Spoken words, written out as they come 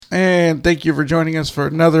and thank you for joining us for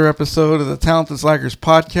another episode of the Talented Slackers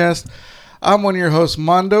podcast. I'm one of your hosts,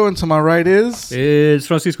 Mondo, and to my right It's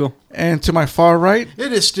Francisco. And to my far right...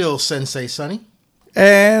 It is still Sensei Sonny.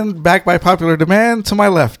 And back by popular demand, to my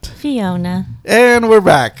left... Fiona. And we're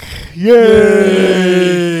back. Yay!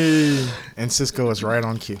 And Cisco is right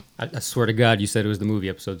on cue. I swear to God, you said it was the movie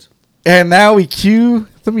episodes. And now we cue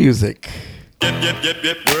the music. Watch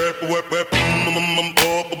out!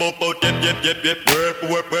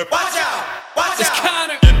 Watch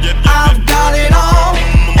out! I've got it all,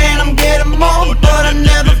 and I'm getting more, but I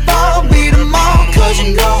never fall, beat them all, cause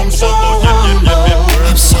you know I'm so humble.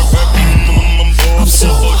 I'm so humble. I'm so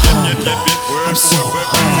humble. I'm so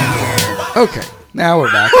humble. Okay, now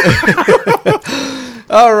we're back.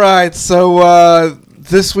 All right, so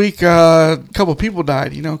this week a couple people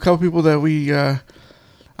died. You know, a couple people that we... I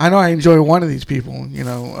know I enjoy one of these people. You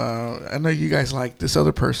know, I know you guys like this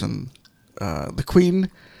other person, the Queen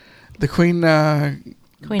Diana.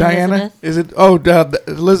 Elizabeth? Is it? Oh,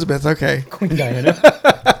 Elizabeth. Okay. Queen Diana.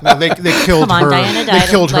 No, they killed Come on, her. Diana They died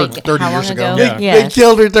killed her like 30 how years long ago. ago? Yeah. Yeah. They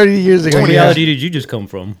killed her 30 years ago. What Yeah, reality did you just come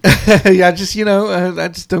from? yeah. Just I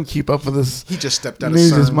just don't keep up with this He just stepped out of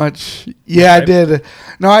news as CERN. much. Yeah, I did.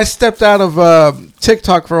 No, I stepped out of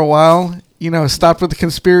TikTok for a while. You know, stopped with the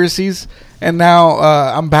conspiracies, and now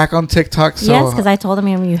I'm back on TikTok. So, Yes, because I told him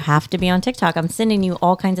you have to be on TikTok. I'm sending you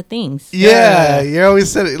all kinds of things. yeah, you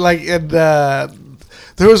always said it like, and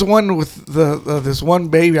there was one with this one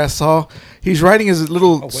baby I saw. He's riding his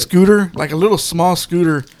little scooter, like a little small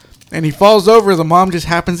scooter, and he falls over. The mom just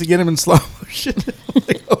happens to get him in slow motion.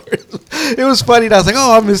 It was funny. And I was like,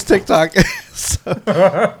 oh, I miss TikTok.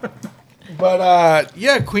 But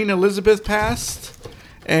yeah, Queen Elizabeth passed.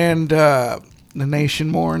 And the nation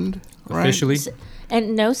mourned, right? Officially.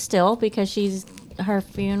 And no, still, because her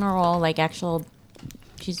funeral,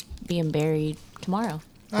 she's being buried tomorrow.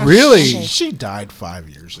 Really? She died 5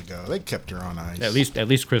 years ago. They kept her on ice. At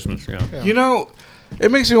least Christmas. Yeah. You know,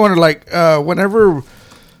 it makes me wonder, like, whenever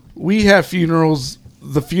we have funerals,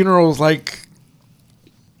 the funeral's like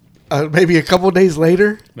maybe a couple days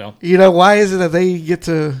later. Well. You know, why is it that they get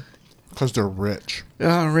to... Because they're rich.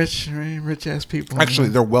 Rich ass people. Actually,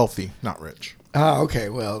 they're wealthy, not rich. Oh, okay.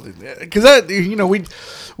 Well, because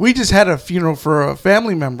we just had a funeral for a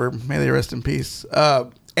family member. May they rest in peace.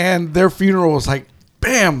 And their funeral was like,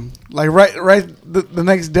 bam, like right the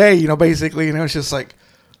next day. You know, basically, it's just like,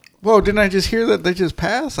 whoa, didn't I just hear that they just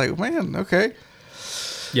passed? Like, man, okay.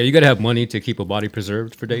 Yeah, you got to have money to keep a body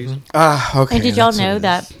preserved for days. Okay. And did y'all that's know what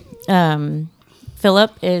it that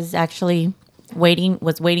Philip is actually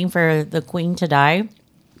was waiting for the Queen to die?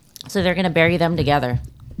 So they're going to bury them together.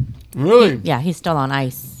 is. Really? Yeah, he's still on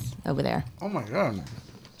ice over there. Oh my god.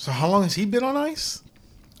 So how long has he been on ice?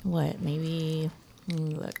 What, maybe...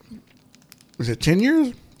 Look. Was it 10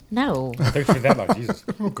 years? No, Thanks for that, about Jesus.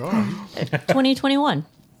 Oh, God. 2021.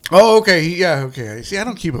 Oh, okay. Yeah, okay. See, I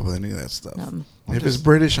don't keep up with any of that stuff. If it's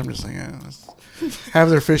British, I'm just like, let's have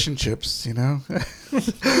their fish and chips, No,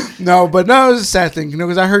 but no, it was a sad thing,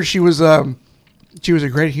 because I heard she was a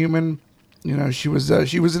great human. She was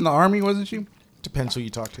in the army, wasn't she? Depends who you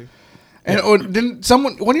talk to. And didn't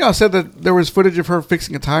one of y'all said that there was footage of her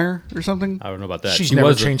fixing a tire or something? I don't know about that. She's She never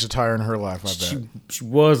was changed a tire in her life, I bet. She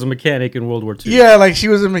was a mechanic in World War II. Yeah, like she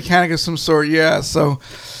was a mechanic of some sort. Yeah, so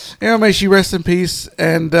may she rest in peace.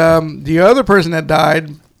 And the other person that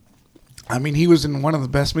died, I mean, he was in one of the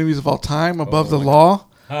best movies of all time, Above the Law.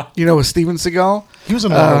 With Steven Seagal. He was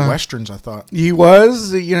in a lot of Westerns, I thought. He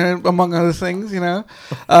was, among other things, The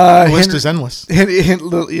list is endless.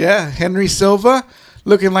 Henry Silva,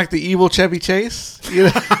 looking like the evil Chevy Chase.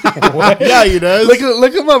 Yeah, he does.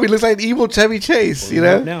 Look him up. He looks like the evil Chevy Chase.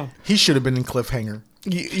 Now. He should have been in Cliffhanger.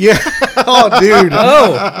 Yeah. Oh, dude.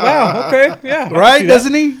 Oh, wow. Okay. Yeah. Right?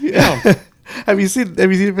 Doesn't he? Yeah. Have you seen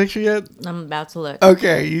the picture yet? I'm about to look.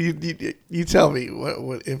 Okay, you tell me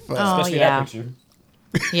what if. Especially yeah. that picture.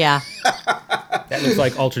 Yeah. That looks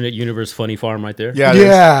like alternate universe funny farm right there. Yeah, it is.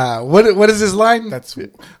 Yeah. What is his line? That's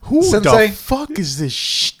who Sensei? the fuck is this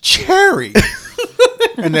cherry?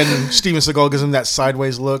 And then Steven Seagal gives him that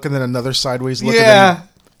sideways look, and then another sideways look, and then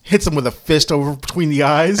hits him with a fist over between the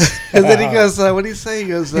eyes. And then he goes, what did he say? He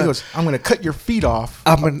goes, I'm going to cut your feet off.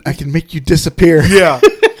 I can make you disappear. Yeah.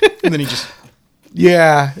 And then he just...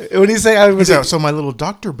 Yeah. What did he say? He's out, so my little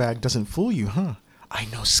doctor bag doesn't fool you, huh? I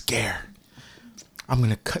know scare. I'm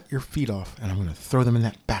going to cut your feet off, and I'm going to throw them in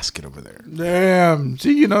that basket over there. Damn.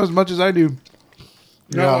 See, you know as much as I do.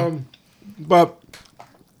 Yeah. But,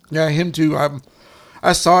 yeah, him too.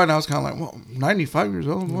 I saw it, and I was kind of like, well, 95 years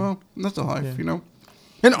old? Well, that's a life,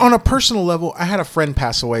 And on a personal level, I had a friend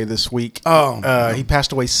pass away this week. Oh. He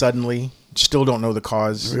passed away suddenly. Still don't know the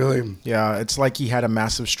cause. Really? Yeah, it's like he had a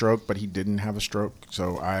massive stroke, but he didn't have a stroke.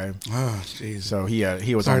 So Oh, jeez. so he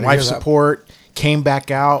was Sorry on to life hear that. support, came back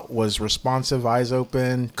out, was responsive, eyes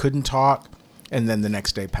open, couldn't talk, and then the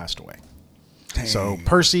next day passed away. So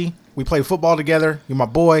Percy, we played football together. You're my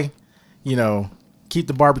boy. You know, keep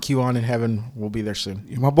the barbecue on in heaven. We'll be there soon.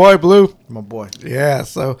 You're my boy, Blue. You're my boy. Yeah.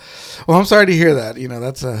 So, well, I'm sorry to hear that. You know,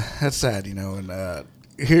 that's sad. You know, and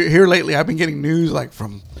here lately, I've been getting news like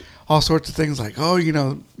from all sorts of things, like, oh, you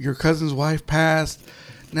know, your cousin's wife passed.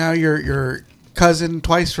 Now your cousin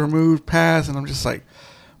twice removed passed, and I'm just like,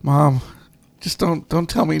 Mom, just don't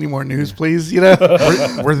tell me any more news, please. You know.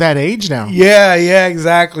 We're that age now. Yeah,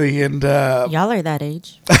 exactly. And Y'all are that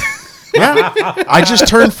age. Yeah, I just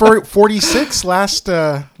turned 46 last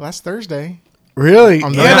Thursday. really,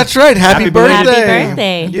 On the- yeah, that's right. Happy birthday. Happy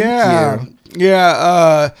birthday. Yeah,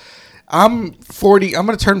 yeah. I'm 40. I'm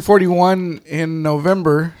gonna turn 41 in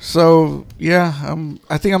November. So yeah,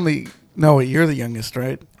 I think I'm the. No, wait, you're the youngest,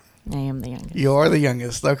 right? I am the youngest. You are the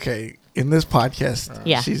youngest. Okay, in this podcast,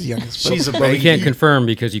 Yeah. she's the youngest. She's a But we baby. can't confirm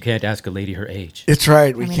because you can't ask a lady her age. It's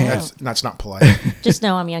right. We I mean, can't. That's not polite. Just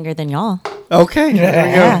know I'm younger than y'all. Okay, there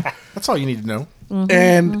we go. Yeah. That's all you need to know.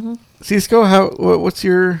 And Cisco, what's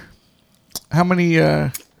your? How many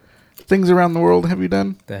things around the world have you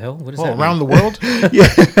done? The hell? What is Oh, that? around the world? Yeah.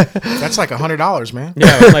 That's like $100, man.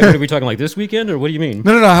 Yeah, like what are we talking like this weekend or what do you mean?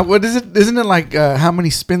 No. What is it? Isn't it like how many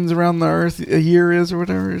spins around the Earth a year is, or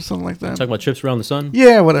whatever, or something like that? Talking about trips around the sun?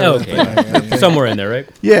 Yeah, whatever. Oh, okay. Somewhere in there, right?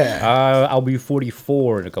 Yeah. I'll be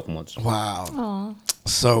 44 in a couple months. Wow. Aw.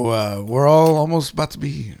 So we're all almost about to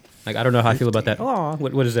be. Like I don't know how I feel about that. Oh,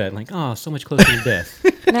 what is that? Like, oh, so much closer to death.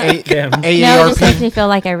 Damn. No, it just AARP. makes me feel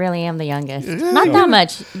like I really am the youngest. Not that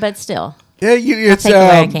much, but still. Yeah, it's Take it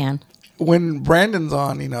where I can. when Brandon's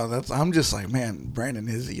on. You know, I'm just like, man, Brandon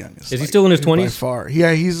is the youngest. Is he like, still in his by 20s? far?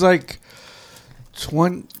 Yeah, he's like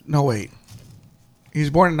 20. No, wait. He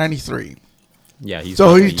was born in '93, Yeah, he's so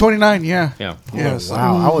about he's to- 29. Yeah. Yeah. Yeah. So,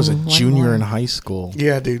 Wow, I was a One junior more. in high school.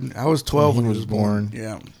 yeah, dude. I was 12 when When he was born.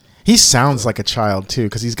 Yeah. He sounds like a child, too,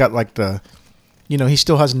 because he's got like he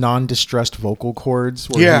still has non-distressed vocal cords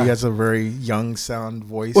where Yeah. he has a very young sound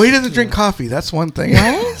voice. Well, he doesn't drink coffee. That's one thing.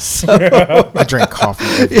 I drink coffee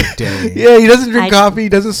every day. Yeah, he doesn't drink I- coffee. He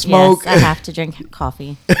doesn't smoke. Yes, I have to drink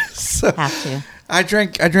coffee. So, Have to. I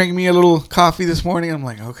drank me a little coffee this morning. I'm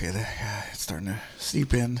like, okay, it's starting to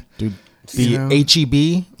seep in. Dude, You the know?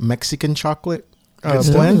 H-E-B Mexican chocolate stuff.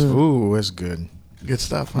 blend. Ooh, it's good. Good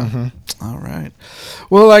stuff, huh? All right.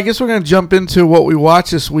 Well, I guess we're going to jump into what we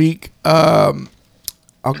watched this week.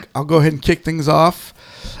 I'll go ahead and kick things off.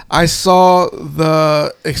 I saw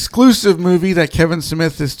the exclusive movie that Kevin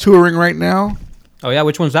Smith is touring right now, Oh yeah,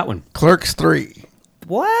 which one's that one? Clerks 3.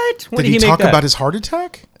 What? When Did he make talk that? about his heart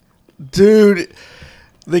attack? Dude,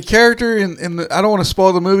 the character in the, I don't want to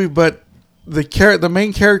spoil the movie, but the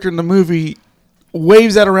main character in the movie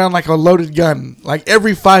waves that around like a loaded gun. Like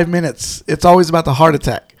every 5 minutes, it's always about the heart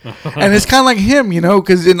attack. And it's kind of like him, you know,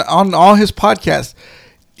 because on all his podcasts,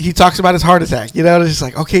 he talks about his heart attack. You know, it's just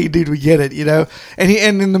like, okay, dude, we get it. You know, and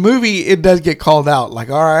in the movie, it does get called out. Like,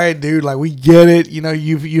 all right, dude, like we get it. You know,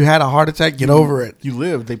 you had a heart attack. Get over it. You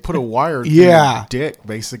lived. They put a wire through Yeah. your dick,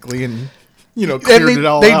 basically, and And cleared they, it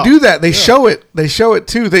all they out. do that. They show it. They show it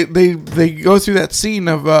too. They go through that scene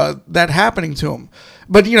of that happening to him,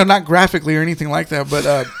 but not graphically or anything like that.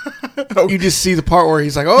 But you just see the part where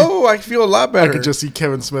he's like, "Oh, I feel a lot I better." could just see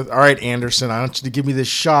Kevin Smith. All right, Anderson, I want you to give me this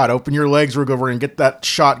shot. Open your legs, we'll go over and get that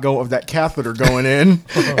shot of that catheter going in.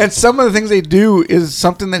 And some of the things they do is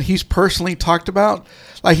something that he's personally talked about.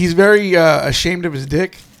 Like he's very ashamed of his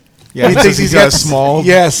dick. Yeah, he thinks he's got a small.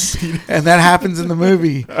 Yes, and that happens in the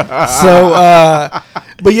movie. So,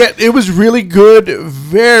 but yet it was really good,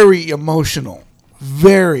 very emotional,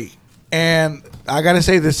 very. And I gotta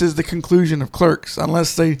say, this is the conclusion of Clerks,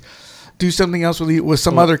 unless they do something else with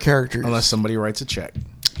some other characters. Unless somebody writes a check.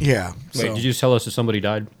 Yeah. Wait, so. did you just tell us that somebody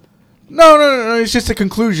died? No. It's just a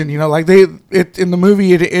conclusion. Like in the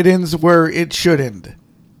movie, it ends where it should end.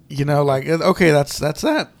 Like okay, that's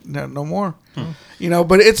that. No more.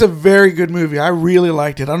 But it's a very good movie. I really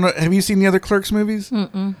liked it. I don't know. Have you seen the other Clerks movies?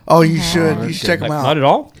 Mm-mm. Oh, you should. You should check them Like, out. not at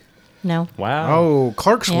all? No. Wow. Oh,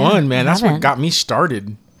 Clerks Yeah, 1, man. That's what haven't. got me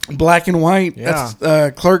started. Black and white. Yeah.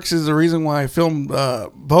 That's Clerks is the reason why I filmed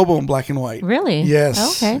Bobo in black and white. Really?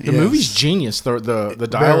 Yes. Okay. The Yes. movie's genius. The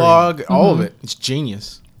dialogue, all of it. It's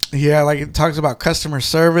genius. Yeah, like it talks about customer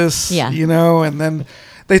service. Yeah. And then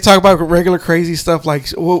they talk about regular crazy stuff like,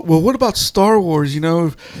 well, what about Star Wars?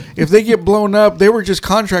 If they get blown up, they were just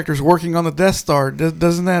contractors working on the Death Star.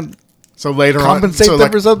 Doesn't that So later compensate on,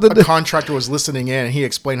 them for something. a contractor was listening in, and he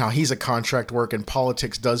explained how he's a contract worker, and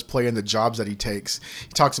politics does play in the jobs that he takes. He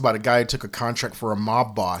talks about a guy who took a contract for a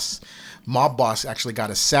mob boss. Mob boss actually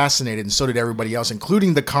got assassinated, and so did everybody else,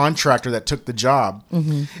 including the contractor that took the job.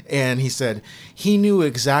 And he said he knew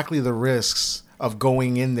exactly the risks of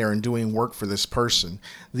going in there and doing work for this person.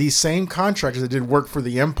 These same contractors that did work for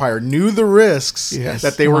the empire knew the risks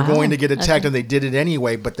that they were going to get attacked, and they did it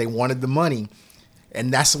anyway, but they wanted the money.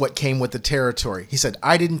 And that's what came with the territory. He said,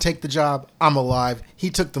 I didn't take the job. I'm alive. He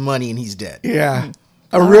took the money and he's dead. Yeah.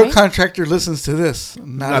 A real contractor listens to this,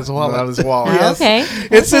 not his wallet. Not his wallet. Yes. Okay.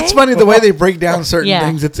 It's funny the way they break down certain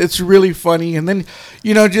things. It's really funny. And then,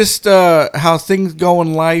 just how things go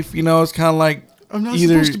in life, it's kind of like, I'm not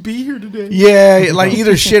supposed to be here today. Yeah, like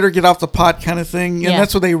either shit or get off the pot kind of thing. And Yeah.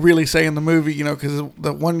 that's what they really say in the movie, because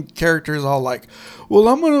the one character is all like, well,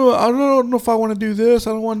 I don't know if I want to do this.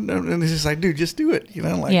 I don't want, and it's just like, dude, just do it.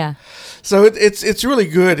 Yeah. So it's really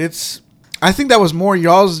good. I think that was more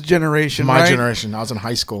y'all's generation, My right? generation. I was in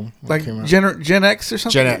high school. Like Gen X or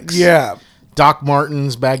something? Gen X. Yeah. Doc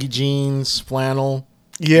Martens, baggy jeans, flannel.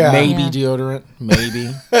 Yeah. Maybe Yeah. deodorant.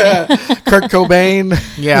 Maybe. Kurt Cobain.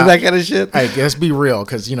 Yeah. That kind of shit. Hey, let's be real,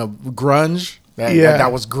 because grunge.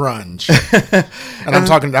 That was grunge. And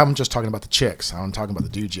I'm just talking about the chicks. I'm talking about the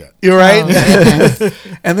dudes yet. You're right. Oh,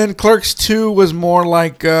 And then Clerks 2 was more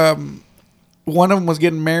like one of them was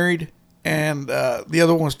getting married, and the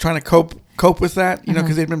other one was trying to cope with that,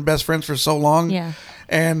 because they'd been best friends for so long. Yeah.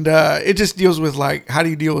 And it just deals with like, how do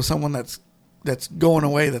you deal with someone that's going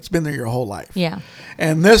away, that's been there your whole life. Yeah.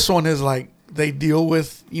 And this one is like, they deal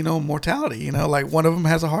with, mortality, like one of them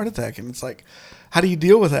has a heart attack, and it's like, how do you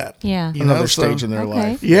deal with that? Yeah. Another stage in their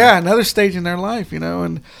life. Yeah, another stage in their life,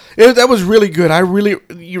 and that was really good. I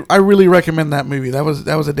really recommend that movie. That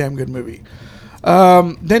was a damn good movie.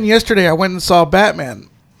 Then yesterday I went and saw Batman.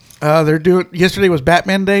 Yesterday was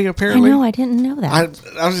Batman Day, I apparently. know. I didn't know that.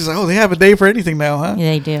 I was just like, oh, they have a day for anything now, huh?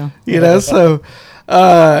 Yeah, they do. So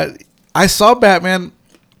I saw Batman.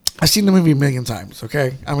 I've seen the movie a million times.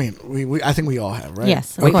 Okay, I mean, I think we all have, right?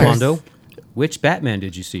 Yes, of Wait, course. Mondo, which Batman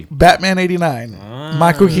did you see? Batman '89,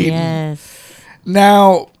 Michael Keaton. Yes.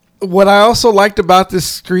 Now, what I also liked about this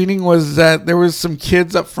screening was that there was some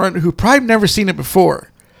kids up front who probably never seen it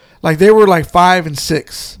before. Like they were like 5 and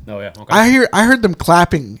 6. Oh yeah, okay. I heard them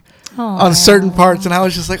clapping on certain parts, and I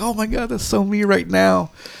was just like, oh my god, that's so me right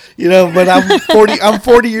now. But I'm 40. I'm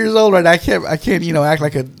 40 years old right now. I can't act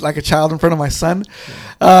like a child in front of my son.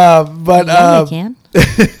 But Yeah, they can.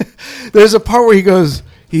 there's a part where he goes,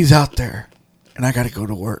 he's out there, and I got to go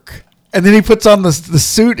to work. And then he puts on the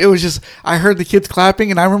suit. It was just, I heard the kids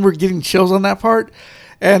clapping, and I remember getting chills on that part.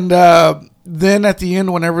 And then at the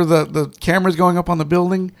end, whenever the camera's going up on the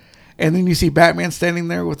building, and then you see Batman standing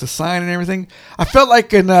there with the sign and everything, I felt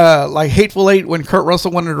like in like Hateful Eight when Kurt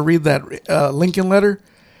Russell wanted to read that Lincoln letter.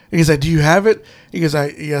 And he's like, do you have it? He goes,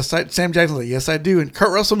 Sam Jackson's like, yes, I do. And Kurt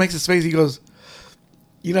Russell makes his face. He goes,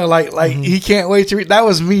 he can't wait to read. That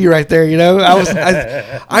was me right there.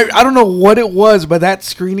 I don't know what it was, but that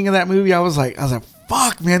screening of that movie, I was like,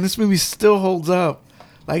 fuck, man, this movie still holds up.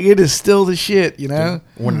 Like it is still the shit, When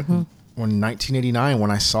 1989,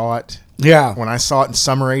 when I saw it. Yeah. When I saw it in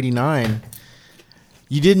summer '89,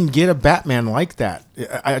 you didn't get a Batman like that.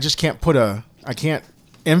 I just can't I can't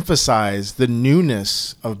emphasize the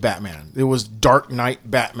newness of Batman. It was Dark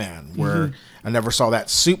Knight Batman, where I never saw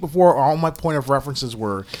that suit before. All my point of references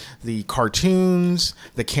were the cartoons,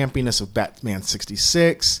 the campiness of Batman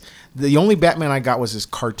 66. The only Batman I got was this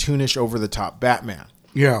cartoonish, over-the-top Batman.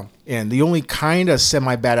 Yeah. And the only kind of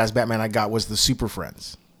semi-badass Batman I got was the Super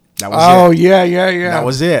Friends. That was it. Yeah. That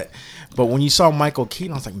was it. But when you saw Michael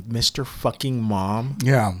Keaton, I was like, Mr. fucking Mom.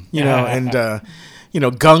 Yeah. And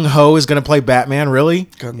Gung Ho is going to play Batman, really?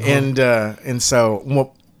 Gung Ho. And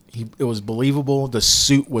so it was believable. The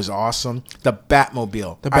suit was awesome. The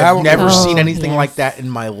Batmobile. Batmobile. I've never seen anything yes. like that in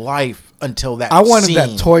my life until that I wanted scene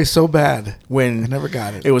that toy so bad. when I never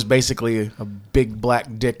got it. It was basically a big black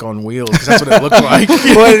dick on wheels, because that's what it looked like.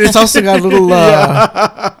 But it's also got a little,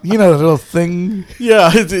 the little thing.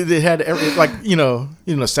 Yeah, it had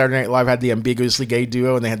Saturday Night Live had the ambiguously gay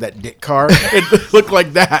duo, and they had that dick car. It looked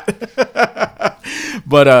like that.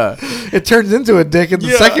 But It turns into a dick in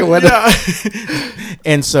the second one. Yeah.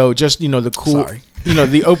 And so just the cool, Sorry.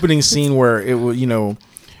 the opening scene where it was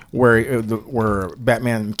where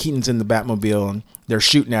Batman Keaton's in the Batmobile and they're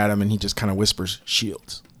shooting at him, and he just kind of whispers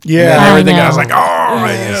 "Shields." Yeah. And everything. I I was know. like, oh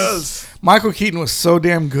yes. Michael Keaton was so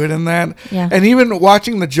damn good in that. Yeah. And even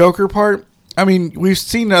watching the Joker part, I mean, we've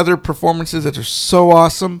seen other performances that are so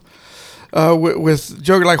awesome with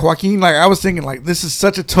Joker, like Joaquin. Like I was thinking, like this is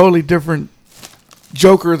such a totally different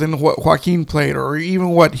Joker than what Joaquin played, or even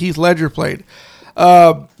what Heath Ledger played.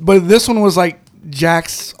 But this one was like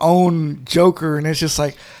Jack's own Joker, and it's just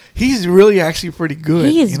like he's really actually pretty good.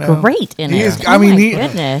 He is great in it. I mean,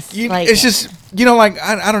 goodness. It's just like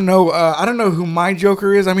I don't know. I don't know who my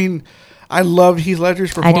Joker is. I mean, I loved Heath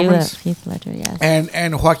Ledger's performance. I do love Heath Ledger, yes.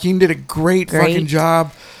 And Joaquin did a great fucking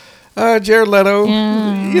job. Jared Leto,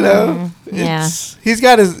 he's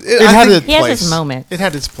got his. He has his moment. It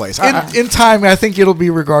had its place. In time, I think it'll be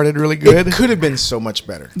regarded really good. It could have been so much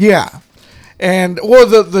better. Yeah. And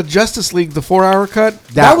the Justice League, the 4-hour cut,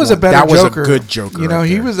 that was a better Joker. That was a good Joker. You know,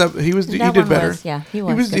 he did better. He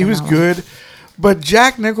was good. But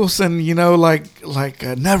Jack Nicholson,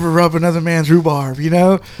 never rub another man's rhubarb,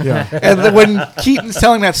 Yeah. And then when Keaton's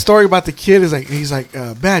telling that story about the kid, he's like,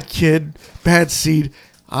 bad kid, bad seed.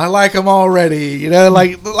 I like him already,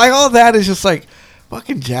 like all that is just like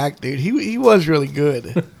fucking Jack, dude. He was really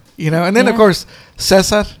good, And then of course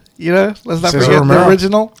Cesar, let's not forget the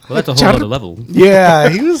original. Well, that's a whole other level. Yeah,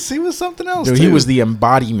 he was something else. Dude, too. he was the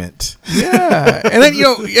embodiment. Yeah, and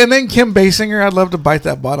then Kim Basinger, I'd love to bite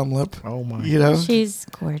that bottom lip. Oh my, she's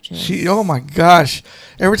gorgeous. Oh my gosh,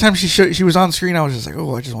 every time she was on screen, I was just like,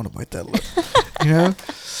 oh, I just want to bite that lip,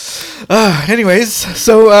 Anyways,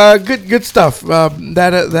 so good stuff.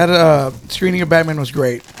 That screening of Batman was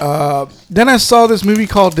great. Then I saw this movie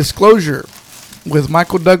called Disclosure with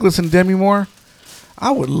Michael Douglas and Demi Moore. I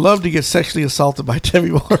would love to get sexually assaulted by Demi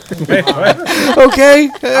Moore. Okay,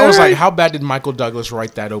 I was like, how bad did Michael Douglas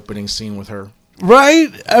write that opening scene with her? Right?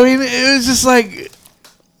 I mean, it was just like,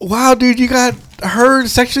 wow, dude, you got her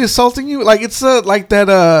sexually assaulting you. Like it's like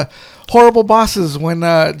that. Horrible Bosses when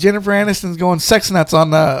Jennifer Aniston's going sex nuts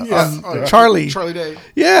on Charlie. Charlie Day.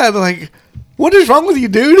 Yeah, they're like, what is wrong with you,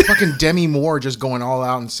 dude? Fucking Demi Moore just going all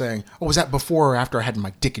out and saying, "Oh, was that before or after I had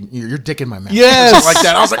my dick in your dick in my mouth?" Yes, something like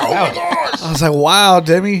that. I was like, "Oh my gosh!" I was like, "Wow,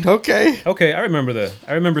 Demi, okay." Okay, I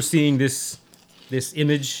remember seeing this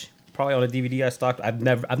image probably on a DVD I stocked. I've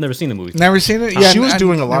never seen the movie. Never seen it. Yeah, she was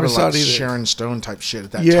doing a lot of like either. Sharon Stone type shit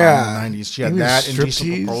at that time in the 90s. She had that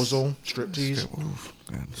Indecent Proposal, Striptease.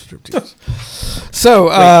 Striptease. So,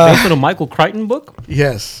 based on a Michael Crichton book?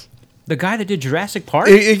 Yes. The guy that did Jurassic Park?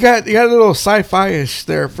 It got a little sci-fi-ish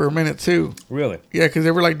there for a minute too. Really? Yeah, because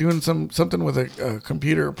they were like doing something with a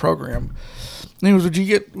computer program. Anyways, would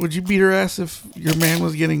you beat her ass if your man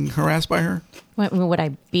was getting harassed by her? Would I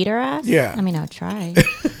beat her ass? Yeah. I mean, I would try.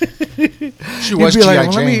 She was G.I. G.I.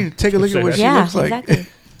 Jane. Let me take a look at what she looks like. Exactly.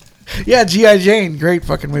 Yeah, G.I. Jane, great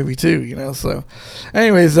fucking movie too, So,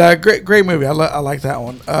 anyways, great movie. I like that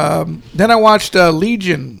one. Then I watched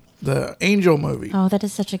Legion, the Angel movie. Oh, that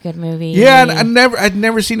is such a good movie. Yeah, I'd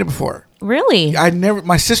never seen it before. Really?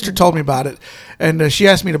 My sister told me about it, and she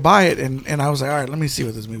asked me to buy it, and I was like, all right, let me see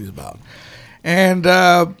what this movie's about. And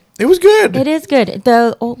it was good. It is good.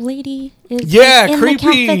 The old lady is in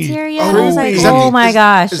creepy. the cafeteria. Oh, I was like, creepy. my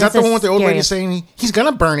gosh. Is that the one with the old lady saying, he's going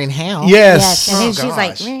to burn in hell? Yes. And then Oh, she's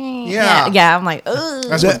like, gosh. yeah. Yeah, I'm like, ugh.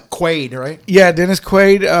 That's with Quaid, right? Yeah, Dennis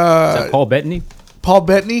Quaid. Is that Paul Bettany? Paul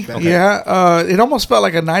Bettany. Okay. Yeah. It almost felt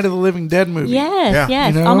like a Night of the Living Dead movie. Yes,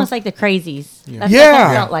 yes. You know? Almost like the Crazies. Yeah. That's what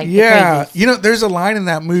that felt like. The Crazies. There's a line in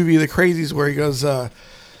that movie, The Crazies, where he goes,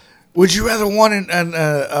 would you rather want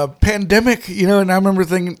a pandemic? And I remember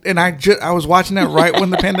thinking, and I was watching that right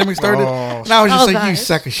when the pandemic started, and I was just like, you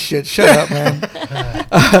sack of shit, shut up, man.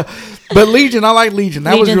 But Legion, I like Legion.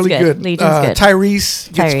 That was really good. Legion's good.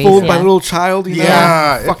 Tyrese gets fooled by a little child,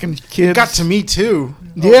 fucking kid. It got to me too.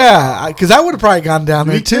 Yeah, because I would have probably gone down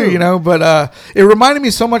there Me too, too. But it reminded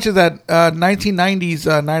me so much of that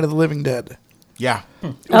 1990s Night of the Living Dead. Yeah.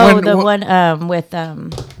 One with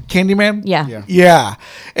Candyman. Yeah.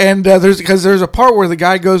 And there's a part where the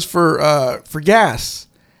guy goes for gas,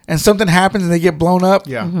 and something happens and they get blown up.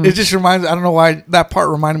 Yeah. Mm-hmm. It just reminds. I don't know why that part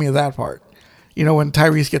reminded me of that part. When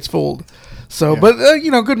Tyrese gets fooled. So, but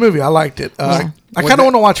good movie. I liked it. I kind of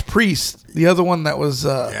want to watch Priest, the other one that was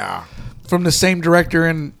from the same director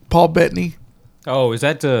and Paul Bettany. Oh, is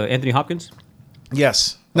that Anthony Hopkins?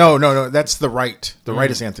 Yes. No. That's The Right. The Right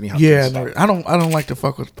is Anthony Hopkins. Yeah, no, I don't like to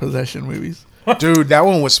fuck with possession movies. Dude, that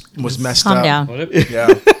one was messed Calm up. down.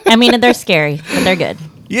 Yeah. I mean, they're scary, but they're good.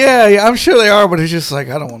 Yeah, I'm sure they are, but it's just like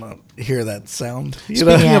I don't want to hear that sound.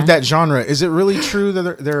 Speaking of that genre, is it really true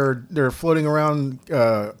that they're floating around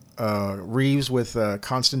Reeves with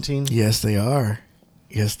Constantine? Yes, they are.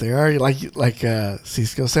 Like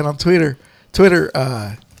Cisco said on Twitter,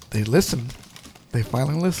 they listen. They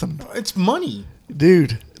finally listen. It's money.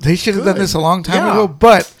 Dude, They should have done Good. this a long time Yeah. ago,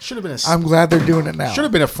 but Should have been I'm glad they're doing it now. should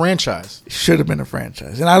have been a franchise. Should have been a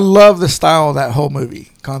franchise. And I love the style of that whole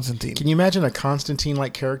movie, Constantine. Can you imagine a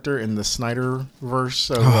Constantine-like character in the Snyder verse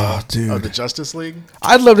of, dude. of the Justice League?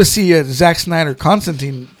 I'd love to see a Zack Snyder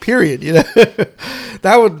Constantine, period. You know,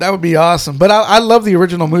 that would be awesome. But I love the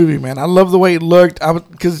original movie, man. I love the way it looked.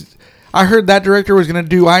 Because I heard that director was going to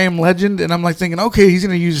do I Am Legend, and I'm like thinking, okay, he's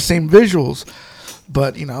going to use the same visuals.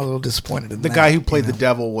 But, you know, I was a little disappointed in The that. guy who played you the know.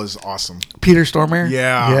 devil was awesome. Peter Stormare?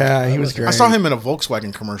 Yeah. Yeah, he was great. I saw him in a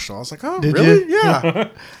Volkswagen commercial. I was like, oh, Did really? you? Yeah.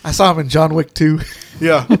 I saw him in John Wick 2.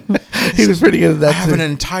 Yeah. He was pretty good at I that, have too. an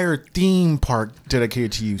entire theme park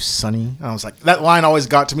dedicated to you, Sonny. I was like, that line always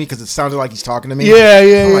got to me because it sounded like he's talking to me. Yeah,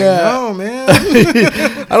 I'm like, yeah. no, man.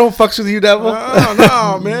 I don't fucks with you, devil. Oh,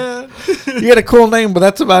 no, man. You got a cool name, but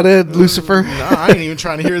that's about it, Lucifer. No, I ain't even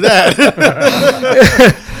trying to hear that.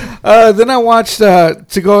 Then I watched,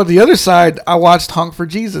 to go on the other side, I watched Honk for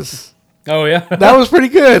Jesus. Oh yeah. That was pretty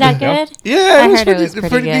good. Is that good? Yeah, I it was heard pretty, it was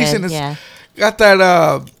pretty good, decent. It's yeah. got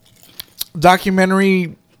that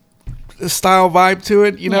documentary style vibe to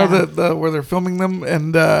it. You know, Yeah. the where they're filming them,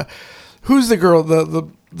 and who's the girl?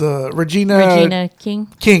 The Regina King.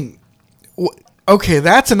 King. Okay,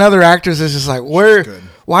 that's another actress that's just like, where? good.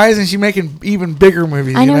 Why isn't she making even bigger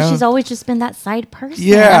movies? I know, you know? she's always just been that side person.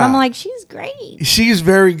 Yeah. And I'm like, she's great. She's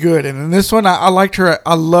very good, and in this one, I liked her.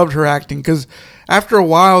 I loved her acting because after a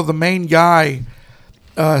while, the main guy,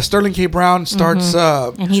 Sterling K. Brown, starts.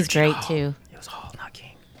 And he's great too. It was Hall, not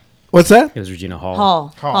King. What's that? It was Regina Hall.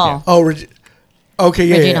 Hall. Hall, Oh, okay,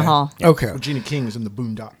 yeah, Regina yeah. Hall. Okay, Regina King was in the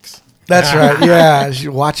Boondocks. that's right. Yeah, she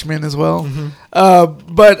Watchmen as well.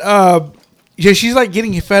 Yeah, she's like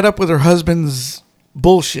getting fed up with her husband's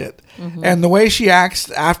bullshit, and the way she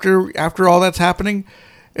acts after all that's happening,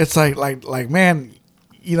 it's like man,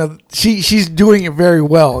 you know, she's doing it very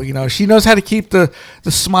well. You know, she knows how to keep the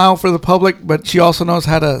smile for the public, but she also knows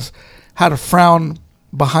how to frown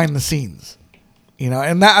behind the scenes. You know,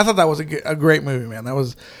 and I thought that was a great movie, man. That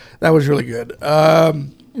was really good.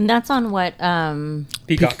 And that's on what?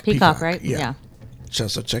 Peacock. Peacock, right? Yeah. So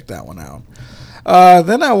check that one out.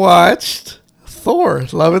 Then I watched Thor: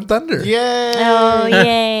 Love and Thunder. Yay! Oh,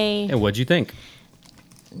 yay. And what'd you think?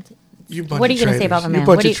 You bunch What are of you gonna say traitors. about my man? You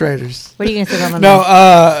bunch What do of you- traitors. What are you going to say about my No,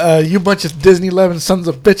 man? you bunch of Disney loving sons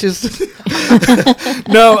of bitches.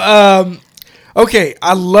 No, okay.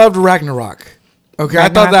 I loved Ragnarok. Okay, I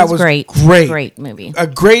thought Ragnarok that was was great. great. Great movie. A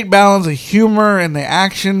great balance of humor and the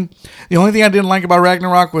action. The only thing I didn't like about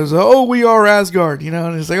Ragnarok was, oh, we are Asgard, you know.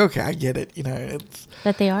 And it's like, okay, I get it, you know. It's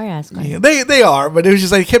That they are Asgard. yeah, they are, but it was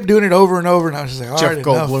just like kept doing it over and over, and I was just like, all Jeff right,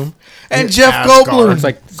 enough. Goldblum. And Yeah, Jeff Asgard. Goldblum. It's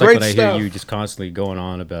like great when I stuff. hear you just constantly going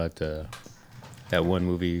on about that one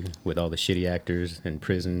movie with all the shitty actors in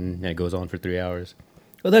prison and it goes on for 3 hours.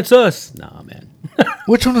 Well, that's us. Nah, man.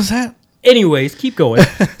 Which one was that? Anyways, keep going.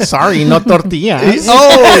 Sorry, no tortillas.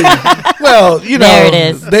 Oh, well, you know. There it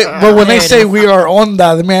is. But when they There it say is. we are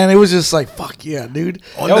onda, man, it was just like, fuck yeah, dude.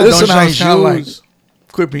 Onda This don't one I was shine kind of like, shoes.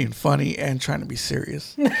 quit being funny and trying to be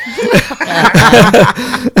serious.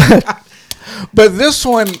 But this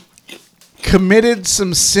one committed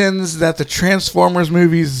some sins that the Transformers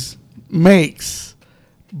movies makes,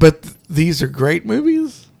 but these are great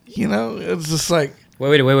movies. You know, it's just like,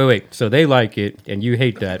 Wait. So they like it and you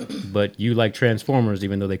hate that, but you like Transformers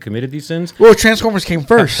even though they committed these sins? well, Transformers came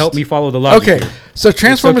first. Help me follow the logic. Okay, here. so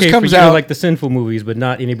Transformers it's okay comes for you out. to like the sinful movies, but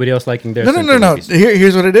not anybody else liking their no. sinful movies.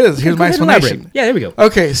 Here's what it is. Here's my Go ahead and elaborate. explanation. Yeah, there we go.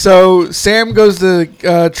 Okay, so Sam goes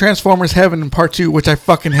to Transformers Heaven in part 2, which I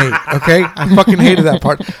fucking hate. Okay, I fucking hated that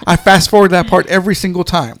part. I fast forward that part every single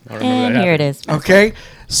time. And here it is. Okay,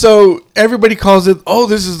 so everybody calls it, oh,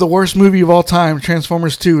 this is the worst movie of all time,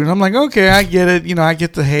 Transformers 2, and I'm like, okay, I get it. You know, I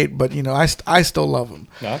get the hate, but you know, I still love them.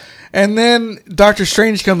 Yeah. And then Doctor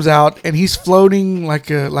Strange comes out, and he's floating like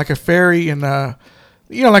a fairy, and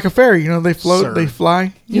you know, like a fairy. You know, they float, Sir. they fly.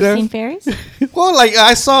 You You've know? seen fairies? Well, like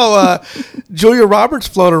I saw Julia Roberts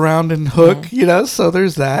float around in Hook, you know, so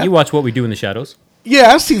there's that. You watch What We Do in the Shadows.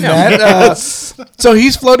 Yeah, I've seen that. So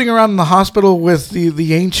he's floating around in the hospital with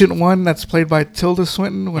the ancient one that's played by Tilda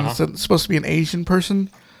Swinton when it's supposed to be an Asian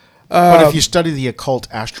person. But if you study the occult,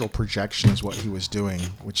 astral projection is what he was doing,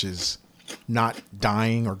 which is not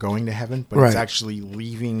dying or going to heaven, but it's Right. actually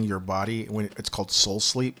leaving your body. When it's called soul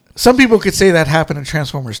sleep. Some people could say that happened in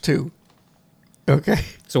Transformers 2. Okay.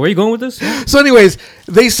 So where are you going with this? So anyways,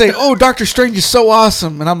 they say, oh, Doctor Strange is so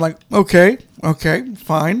awesome. And I'm like, okay,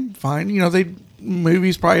 fine. You know,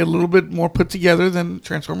 movie's probably a little bit more put together than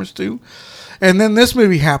Transformers 2. And then this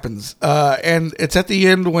movie happens. And it's at the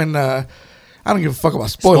end when, I don't give a fuck about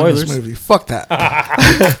spoiling this Spoilers. movie. Fuck that.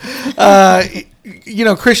 you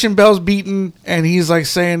know, Christian Bale's beaten, and he's like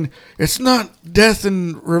saying, "It's not death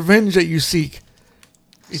and revenge that you seek."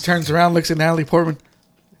 He turns around, looks at Natalie Portman.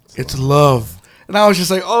 It's love. And I was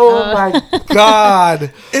just like, "Oh my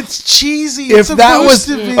god!" It's cheesy. If It's that was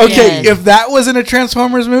supposed to be. okay, if that was in a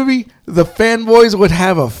Transformers movie, the fanboys would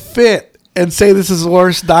have a fit and say this is the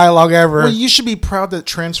worst dialogue ever. Well, you should be proud that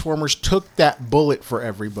Transformers took that bullet for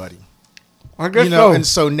everybody. I guess You know, so. and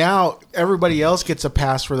so now everybody else gets a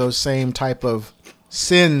pass for those same type of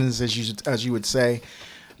sins, as you would say,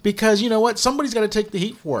 because you know what, somebody's got to take the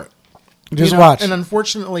heat for it. Just You know? watch. And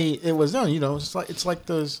unfortunately, it was no. You know, it's like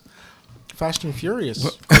those Fast and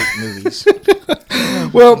Furious great movies.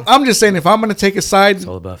 Well, I'm just saying, if I'm going to take a side, It's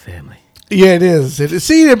all about family. yeah, it is.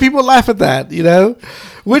 See, and people laugh at that, you know,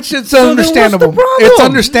 which it's then what's the understandable. problem? It's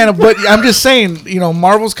understandable, but I'm just saying, you know,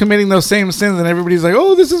 Marvel's committing those same sins, and everybody's like,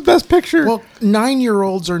 "Oh, this is Best Picture." Well,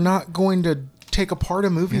 9-year-olds are not going to take apart a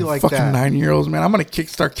movie like fucking that. 9-year-olds, man, I'm going to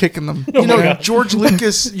start kicking them. You know, George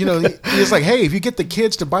Lucas, you know, he's like, hey, if you get the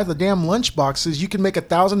kids to buy the damn lunch boxes, you can make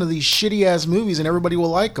 1,000 of these shitty ass movies and everybody will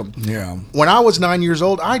like them. Yeah. When I was 9 years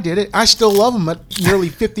old, I did it. I still love them at nearly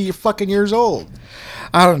 50 fucking years old.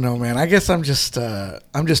 I don't know, man. I guess I'm just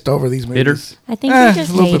over these movies. Bitter? I think you're a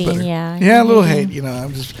just little bit hating. bitter. Yeah. Yeah, a you're little hating. hate. You know,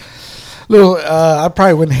 I'm just little. I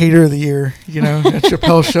probably wouldn't hater of the year. You know, at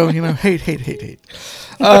Chappelle's show. You know, hate.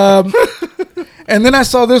 And then I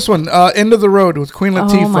saw this one, End of the Road with Queen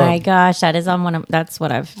Latifah. Oh my gosh, that is on one of. That's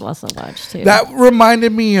what I've also watched too. That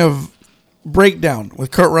reminded me of Breakdown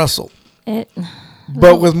with Kurt Russell, It,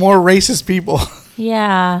 but with more racist people.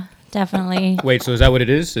 yeah, definitely. Wait, so is that what it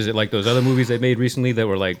is? Is it like those other movies they made recently that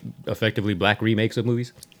were like effectively black remakes of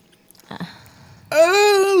movies?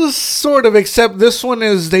 Sort of, except this one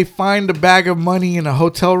is they find a bag of money in a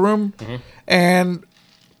hotel room, and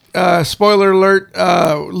spoiler alert,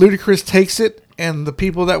 Ludacris takes it, and the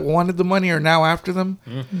people that wanted the money are now after them.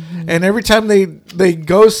 And every time they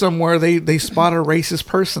go somewhere, they spot a racist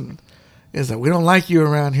person. Is that we don't like you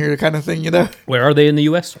around here, kind of thing, you know? Where are they in the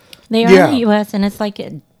U.S.? They are Yeah. in the U.S. and it's like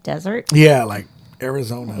a desert. Yeah, like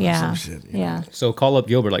Arizona or Yeah, some shit. you know? yeah. So call up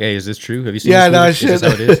Gilbert, like, hey, is this true? Have you seen Yeah, this no, movie? I Is this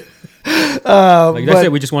should. how it is? Like, that's but-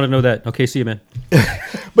 it. We just want to know that. Okay, see you, man.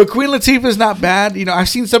 But Queen Latifah's not bad. You know, I've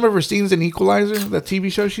seen some of her scenes in Equalizer, the TV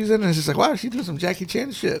show she's in, and it's just like, wow, she's doing some Jackie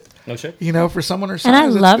Chan shit. No shit. You know, for someone her size. And I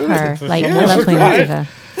that's love good. her. Like Yeah, I love she's Queen great. Latifah.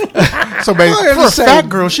 So, baby, Oh, I'm for a just fat saying.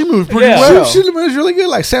 girl, she moved pretty Yeah. well. She was really good,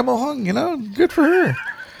 like Sammo Hung, you know? Good for her.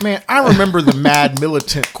 Man, I remember the mad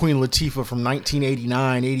militant Queen Latifah from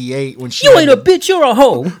 1989, 88 when she You had ain't a the- bitch, you're a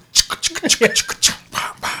hoe.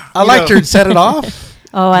 I liked her in Set It Off.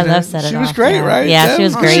 Oh, I You know, love Set It she Off. was great, yeah. right? Yeah, Yeah. she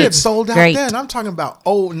was Oh, great. shit sold out Great. then. I'm talking about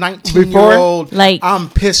 19-year-old. Like- I'm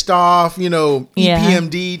pissed off, you know, Yeah.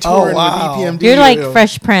 EPMD Oh, touring wow. with EPMD. You're like you know.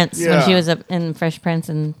 Fresh Prince when Yeah. she was up in Fresh Prince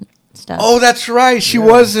and stuff. Oh, that's right. She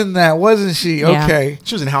was in that, wasn't she? Yeah. Okay.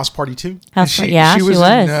 She was in House Party too. Yeah, she was.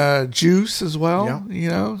 in Juice as well. Yeah. You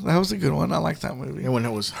know, that was a good one. I like that movie. And when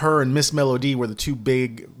it was her and Miss Melody were the two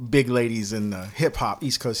big ladies in hip hop,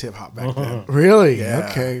 East Coast hip hop back then. Really? Yeah.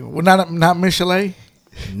 Okay. Well, not Michelet.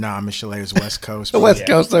 Nah, Michelle was West Coast. The West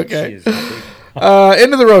Coast. She Okay. is not big.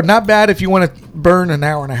 End of the Road. Not bad if you want to burn an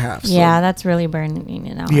hour and a half. So. Yeah, that's really burning me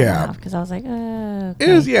now. Yeah. Because I was like, oh, It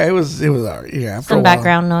was. Yeah. It was. All right. Yeah. After a some while.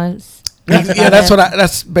 background noise. Yeah.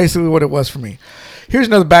 That's basically what it was for me. Here's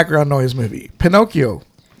another background noise movie. Pinocchio.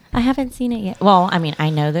 I haven't seen it yet. Well, I mean, I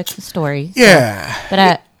know the story. Yeah.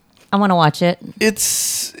 But I want to watch it.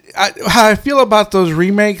 It's how I feel about those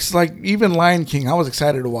remakes. Like even Lion King, I was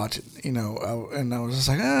excited to watch it. You know, and I was just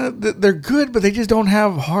like, they're good, but they just don't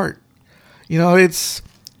have heart. You know,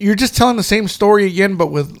 you're just telling the same story again, but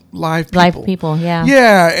with live people. Live people, yeah.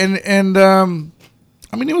 Yeah, and I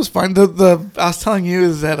mean, it was fine. The I was telling you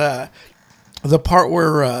is that the part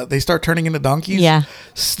where they start turning into donkeys. Yeah.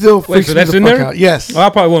 Still Wait, freaks so me that's the in fuck there? out. Yes, Oh, I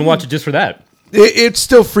probably wouldn't watch it just for that. it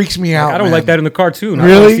still freaks me out. I don't man. like that in the cartoon. I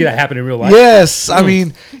Really? don't see that happen in real life. Yes, I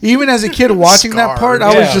mean, even as a kid watching that part, I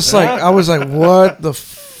was Yeah. just like, what the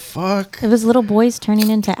fuck? It was little boys turning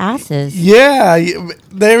into asses. Yeah,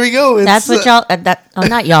 there we go. It's, That's what y'all.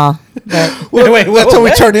 Not y'all. But Well, Wait, that's whoa, what we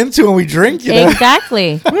what? turn into when we drink. You know?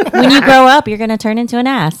 exactly. When you grow up, you're gonna turn into an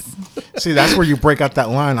ass. See, that's where you break out that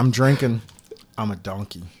line. I'm drinking. I'm a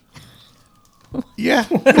donkey. Yeah.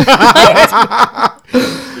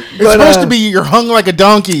 It's supposed to be you're hung like a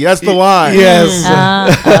donkey. That's the line. Yes.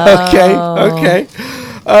 Oh. Okay.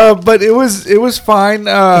 But it was fine.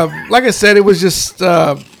 Like I said, it was just.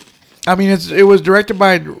 I mean, it was directed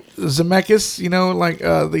by Zemeckis. You know, like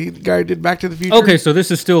the guy who did Back to the Future. Okay, so this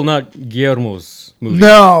is still not Guillermo's movie.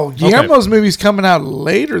 No, Guillermo's movie's coming out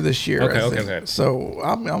later this year. Okay, I think. okay. So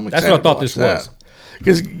I'm excited. That's what I thought to this watch was. that.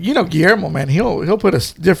 because Guillermo, man, he'll put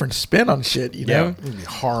a different spin on shit. You know, Maybe a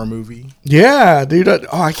horror movie. yeah, dude.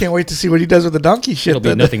 I can't wait to see what he does with the donkey shit. It'll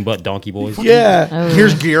be nothing but Donkey Boys. Yeah, Oh.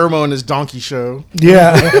 Here's Guillermo and his donkey show.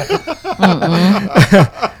 yeah.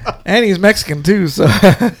 And he's Mexican too, so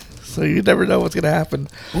so you never know what's gonna happen.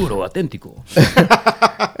 Puro auténtico.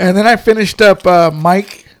 And then I finished up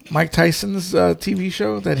Mike Tyson's TV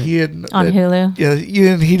show that he had On Hulu? Yeah,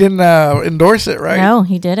 he didn't endorse it, right? No,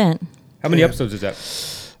 he didn't. How many episodes is that?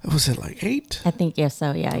 Was it like 8? I think yes.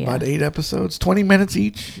 So yeah. About 8 episodes, 20 minutes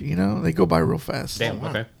each. They go by real fast. Damn.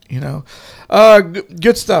 Okay.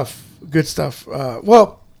 Good stuff. Good stuff.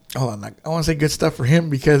 Well, hold on. I want to say good stuff for him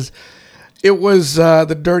because it was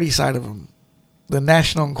the dirty side of him, the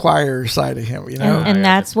National Enquirer side of him. And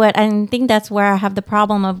that's what I think. That's where I have the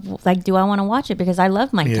problem of like, do I want to watch it because I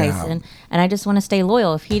love Mike Yeah. Tyson and I just want to stay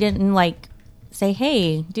loyal. If he didn't like say,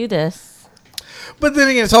 hey, do this. But then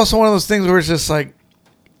again, it's also one of those things where it's just like,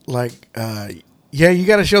 yeah, you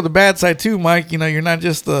got to show the bad side too, Mike. You're not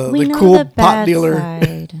just the know cool the pot bad dealer.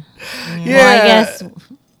 side. Yeah. Well, I guess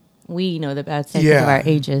we know the bad side because Yeah. of our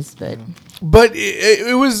ages, but But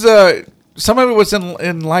it was some of it was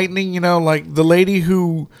enlightening. Like the lady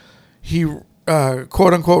who he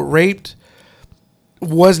quote unquote raped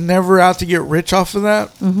was never out to get rich off of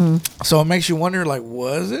that. Mm-hmm. So it makes you wonder, like,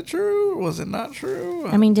 was it true? Was it not true?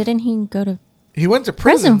 I mean, didn't he go to? He went to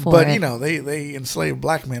prison, for but it. they enslave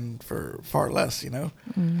black men for far less. They'll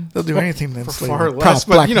do anything to For enslave far a less,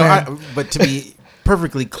 black but man. but to be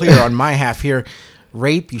perfectly clear on my half here,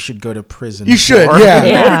 rape you should go to prison. You should, for.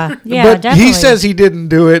 yeah. Yeah, But definitely. he says he didn't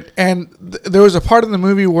do it, and there was a part in the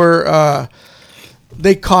movie where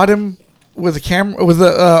they caught him with a camera with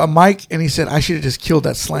a mic, and he said, "I should have just killed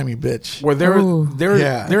that slimy bitch." Where Ooh.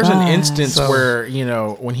 Yeah. there's an God. instance So- where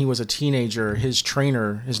when he was a teenager, his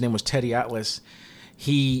trainer, his name was Teddy Atlas.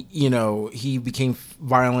 He became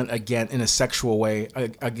violent again in a sexual way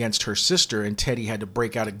against her sister, and Teddy had to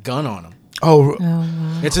break out a gun on him. Oh,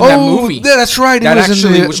 It's in that movie. yeah, that's right. That It was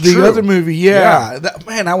actually in was the true. other movie. Yeah, Yeah.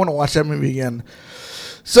 Man, I want to watch that movie again.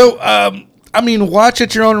 So, I mean, watch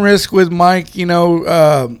at your own risk with Mike.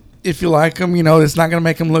 If you like him, it's not going to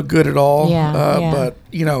make him look good at all. Yeah. But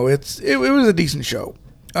it was a decent show.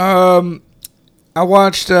 I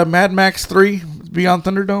watched Mad Max 3 Beyond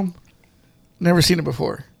Thunderdome. Never seen it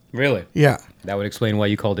before. Really? Yeah. That would explain why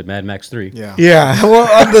you called it Mad Max 3. Yeah. Yeah,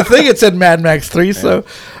 well, on the thing it said Mad Max 3, so,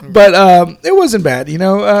 but it wasn't bad, I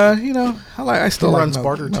still Who like runs Mel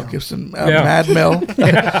Bartertown? Gibson, Yeah. Mad Mel.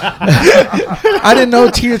 I didn't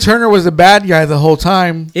know Tina Turner was a bad guy the whole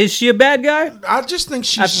time. Is she a bad guy? I just think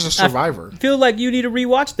she's a survivor. I feel like you need to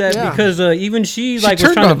rewatch that Yeah. because even she was turned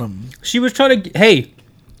trying on to. him. She was trying to. Hey,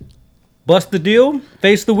 bust the deal,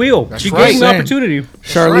 face the wheel. That's She right. gave him Same. an opportunity.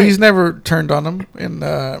 Charlize right. never turned on him in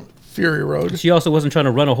Fury Road. She also wasn't trying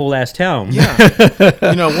to run a whole ass town. Yeah.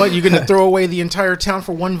 You know what? You're going to throw away the entire town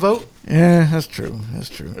for one vote? Yeah, that's true. That's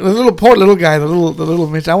true. The poor little guy, the little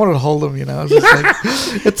Mitch. I wanted to hold him. I was just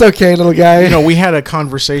like, it's okay, little guy. We had a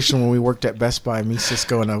conversation when we worked at Best Buy, me,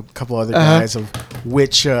 Cisco, and a couple other guys of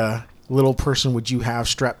which little person would you have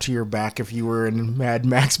strapped to your back if you were in Mad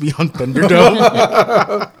Max Beyond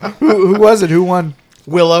Thunderdome? Who was it? Who won?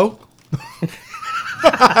 Willow.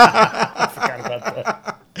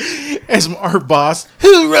 As our boss,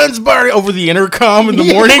 who runs Barter over the intercom in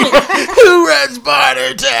the morning? Who runs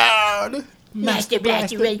Bartertown? Master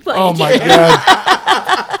Blaster Red Boy. Oh my god,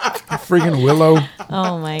 freaking Willow.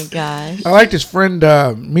 Oh my gosh. I liked his friend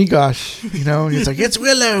Migosh. He's like, it's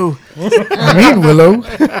Willow. I mean Willow.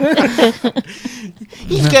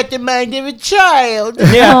 He's got the mind of a child.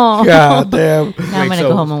 Yeah. Oh. God damn. Now I'm gonna so-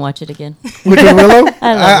 go home and watch it again. Which one, Willow?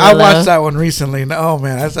 I Willow. watched that one recently. And, oh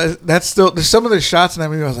man, that's still. There's some of the shots in that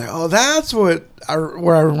movie. I was like, oh, that's where I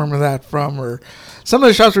remember that from. Or some of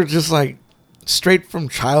the shots were just like straight from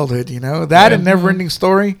childhood. That and Never Ending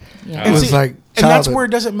Story. Yeah. It was like. And that's childhood. where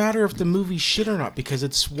it doesn't matter if the movie's shit or not, because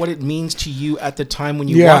it's what it means to you at the time when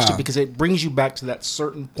you Yeah. watched it, because it brings you back to that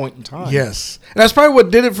certain point in time. Yes. And that's probably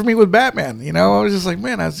what did it for me with Batman. I was just like,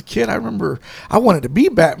 man, as a kid, I remember I wanted to be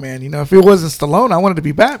Batman. If it wasn't Stallone, I wanted to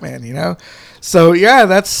be Batman, So, yeah,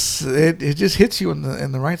 that's it. It just hits you in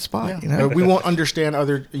the right spot, We won't understand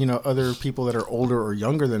other people that are older or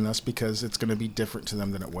younger than us because it's going to be different to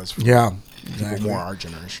them than it was for Yeah. people Exactly. more our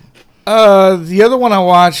generation. The other one I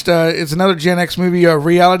watched, it's another Gen X movie,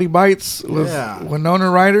 Reality Bites with Yeah. Winona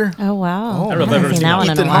Ryder. Oh wow. I don't know if I've ever seen seen that one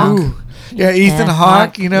Ethan in a while. Hawke. Ooh. Yeah, Ethan Yes, Hawke,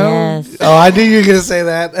 Hawke, Yes. yes. Oh, I knew you were going to say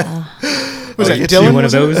that. Was that You Dylan? one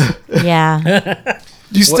of was it? those? Yeah.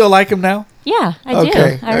 Do you still like him now? Yeah, I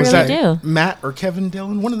Okay. do. I Was really that do. Matt or Kevin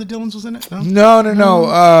Dillon? One of the Dillons was in it? No? No.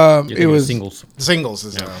 You're It thinking was singles. Singles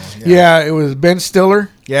is yeah, it was Ben Stiller.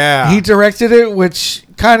 Yeah. He directed it, which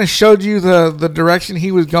kind of showed you the direction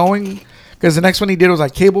he was going. Because the next one he did was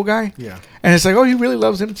like Cable Guy. Yeah. And it's like, oh, he really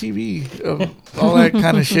loves MTV, all that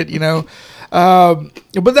kind of shit, you know.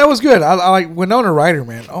 But that was good. I like Winona Ryder,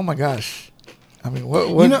 man. Oh my gosh. I mean, what?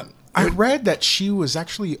 You know, I read that she was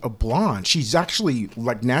actually a blonde. She's actually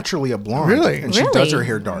like naturally a blonde. Really? And she does Really? her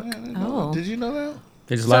hair dark. Oh. Did you know that?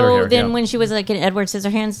 They just light her hair. So then yeah. when she was like in Edward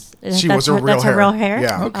Scissorhands, She that's was her her, real that's hair. her real hair?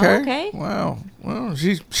 Yeah. Okay. Oh, okay. Wow. Well,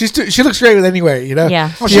 she looks great with anyway, you know.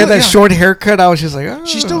 Yeah. She had that yeah. short haircut. I was just like, oh.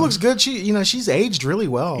 She still looks good. She's aged really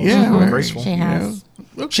well. Yeah, She's right. graceful. She you has.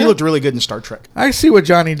 know. Okay. She looked really good in Star Trek. I see what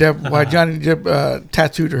Johnny Depp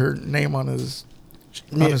tattooed her name on his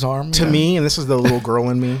arm. To yeah. me, and this is the little girl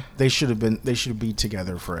in me, they should be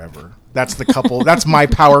together forever. That's the couple. That's my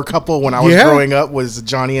power couple when I was Yeah. growing up, was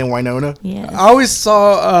Johnny and Winona. Yes. I always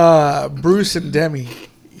saw Bruce and Demi.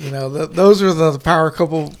 You know, those are the power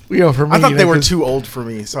couple. You know, for me. I thought you they know, were 'cause- too old for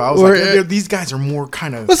me, so I was Or, like, these guys are more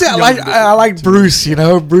kind of. Well, see, I like Bruce. You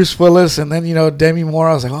know, Bruce Willis, and then Demi Moore.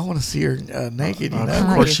 I was like, I want to see her naked. You know, Of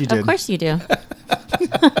course she did. Of course you do.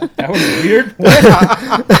 That was weird.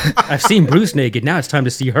 I've seen Bruce naked. Now it's time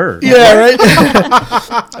to see her. yeah,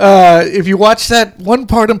 right. If you watch that one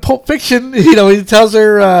part in Pulp Fiction, he tells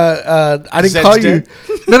her, "I didn't Zed's call you." dead?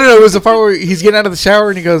 No. It was the part where he's getting out of the shower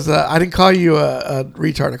and he goes, "I didn't call you a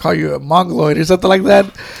retard. I call you a mongoloid or something like that."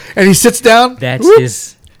 And he sits down. That's Whoop.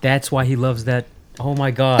 his. That's why he loves that. Oh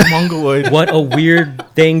my God. Mongoloid. What a weird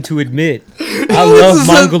thing to admit. I love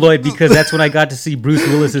Mongoloid because that's when I got to see Bruce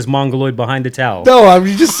Willis's Mongoloid behind the towel. No, I'm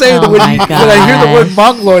just saying Oh that when my I hear the word gosh.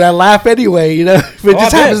 mongoloid, I laugh anyway. You know, if it Oh,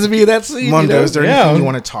 just I bet. happens to be in that scene. Mondo, you know? is there Yeah. anything you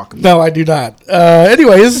want to talk about? No, I do not.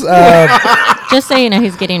 Anyways, Just so you know,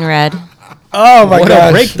 he's getting red. oh my What gosh,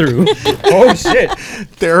 a breakthrough. Oh shit.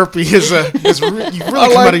 Therapy is you've really come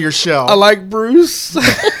like- out of your shell. I like Bruce.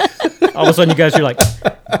 All of a sudden you guys are like,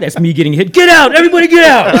 that's me getting hit. Get out. Everybody get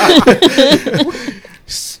out.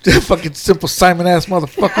 Fucking simple Simon ass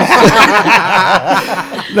motherfucker.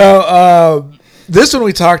 No, this one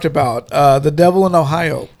we talked about, The Devil in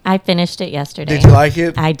Ohio. I finished it yesterday. Did you like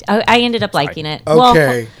it? I ended up liking it.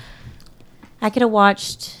 Okay. Well, I could have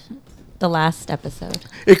watched the last episode.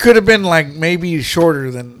 It could have been like maybe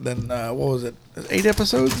shorter than what was it? 8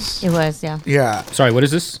 episodes? It was, yeah. Yeah. Sorry, what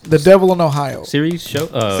is this? The Devil in Ohio. Series? Show?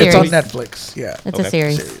 It's on Series. Netflix. Yeah. It's Okay. a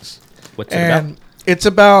series. Series. What's it And about? it's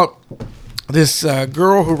about this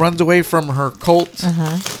girl who runs away from her cult,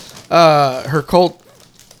 her cult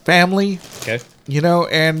family, Okay.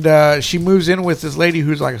 and she moves in with this lady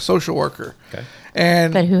who's like a social worker. Okay.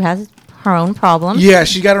 And But who has her own problems. yeah,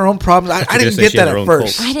 she got her own problems. I gonna didn't say get she had that her at own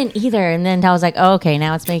first. cult. I didn't either. And then I was like, oh, okay,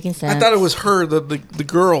 now it's making sense. I thought it was her, the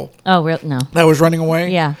girl Oh, real? No. that was running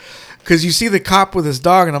away. Yeah. Because you see the cop with his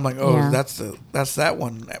dog, and I'm like, oh, Yeah. that's that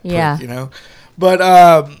one. That prick, Yeah.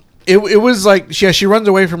 But it was like she runs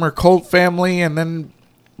away from her cult family, and then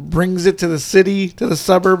brings it to the city, to the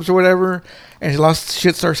suburbs or whatever, and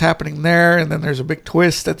shit starts happening there, and then there's a big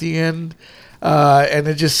twist at the end, and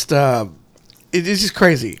it just it's just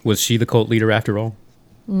crazy. Was she the cult leader after all?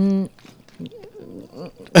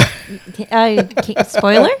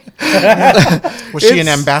 Spoiler? Was she an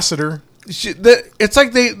It's- ambassador? It's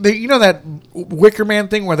like they that Wicker Man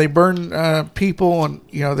thing where they burn people and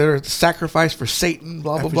they're sacrificed for Satan,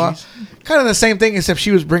 blah blah blah. Effigies. Kind of the same thing, except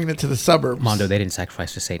she was bringing it to the suburbs. Mondo, they didn't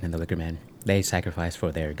sacrifice for Satan and the Wicker Man. They sacrificed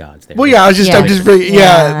for their gods. Well, yeah, I'm Yeah. just bringing,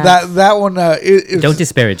 Yeah. that one. It's, Don't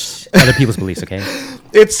disparage other people's beliefs, okay?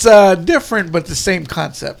 it's different, but the same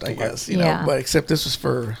concept, I guess. Yeah. But except this was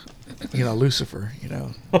for Lucifer.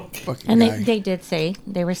 Fucking And guy. they did say,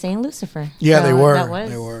 they were saying Lucifer. Yeah, So they were. That was,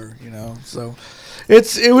 They were. So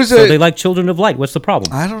it was So a. they like children of light. What's the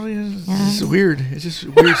problem? I don't even. It's just weird. It's just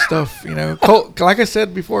weird stuff. Cult. Like I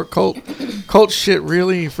said before, cult shit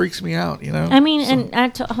really freaks me out. I mean, and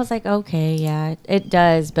I was like, okay, yeah, it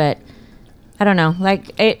does, but I don't know.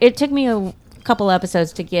 Like, it took me a couple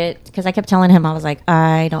episodes to get, because I kept telling him, I was like,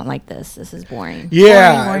 I don't like this. This is boring.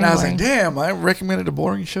 Yeah, Boring, and I was boring. like, damn, I recommended a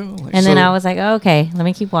boring show. Like, And then so- I was like, oh, okay, let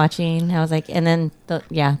me keep watching. I was like, and then the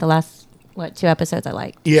last 2 episodes I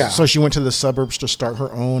liked. yeah. So she went to the suburbs to start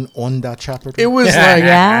her own Onda chapter. it was like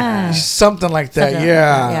Yeah. something like that. Something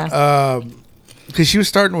Yeah. like that, Because she was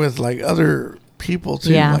starting with like other people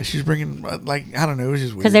too. Yeah. Like she's bringing like I don't know. It was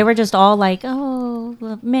just weird. Because they were just all like, oh,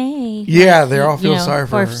 May. Yeah, they all feel sorry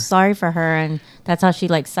for her. Sorry for her, and that's how she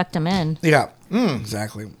like sucked him in. Yeah.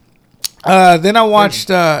 Exactly. Then I watched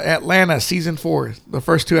Atlanta season 4, the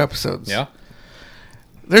first 2 episodes. Yeah.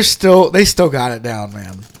 They still got it down,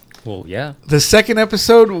 man. Well, yeah. The second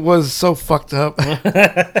episode was so fucked up.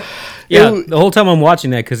 Yeah, the whole time I'm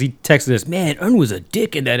watching that, because he texted us, man, Earn was a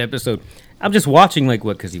dick in that episode. I'm just watching, like,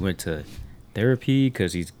 what, because he went to therapy,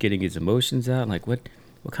 because he's getting his emotions out. Like, what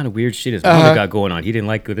kind of weird shit is mother got going on? He didn't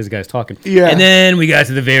like what this guy's talking. Yeah. And then we got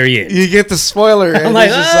to the very end. You get the spoiler. I'm and like,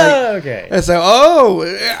 it's just like, okay. It's like, oh,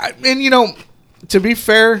 and you know, to be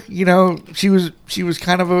fair, you know, she was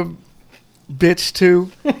kind of a bitch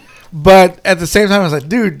too, but at the same time, I was like,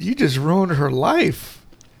 dude, you just ruined her life.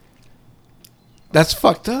 That's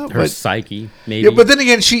fucked up. Her but, psyche, maybe. yeah, but then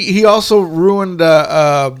again, he also ruined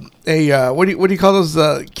what do you call those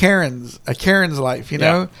Karen's life, you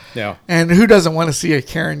know? Yeah. And who doesn't want to see a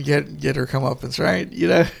Karen get her comeuppance, right? You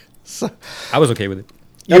know. So, I was okay with it.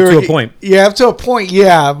 Up to a point. Yeah, up to a point,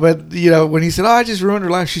 yeah. But, you know, when he said, oh, I just ruined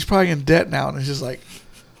her life, she's probably in debt now. And it's just like,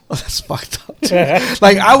 oh, that's fucked up. Dude.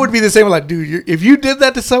 Like, I would be the same. Like, dude, if you did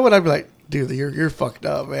that to someone, I'd be like, dude, you're fucked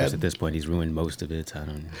up, man. At this point, he's ruined most of it. I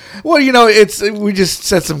don't know. Well, you know, we just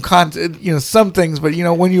said some content, you know, some things. But, you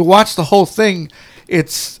know, when you watch the whole thing,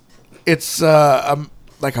 it's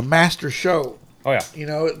like a master show. Oh, yeah. You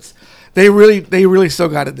know, they really still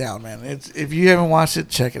got it down, man. If you haven't watched it,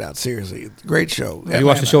 check it out. Seriously, it's a great show. Have you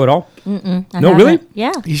watched the show at all? I No, really? haven't.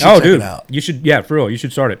 Yeah. You should check dude. it out. You should, yeah, for real. You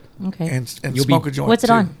should start it. Okay. And You'll smoke be- a joint. What's it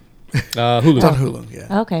too. on? Hulu. It's on Hulu.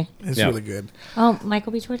 Yeah, Okay. it's Yeah. really good. Oh,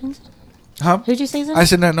 Michael B. Jordan's? Huh? Who'd you say? I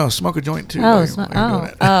said no. Smoke a joint too. Oh, while you're doing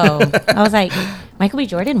it. I was like, Michael B.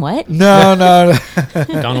 Jordan, what? No.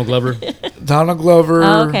 Donald Glover. Donald Glover.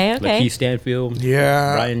 Oh, okay. Lakeith Stanfield.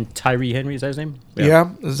 Yeah. Brian Tyree Henry, is that his name? Yeah.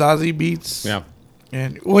 Zazie Beats. Yeah.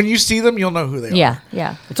 And when you see them, you'll know who they are.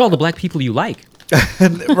 Yeah. It's all the black people you like.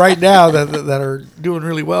 And right now that are doing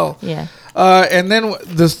really well. Yeah. And then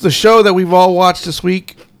the show that we've all watched this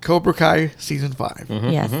week, Cobra Kai season 5.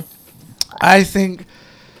 Yes. I think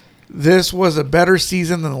this was a better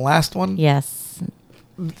season than the last one. Yes.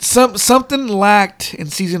 Something lacked in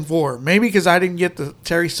season 4. Maybe because I didn't get the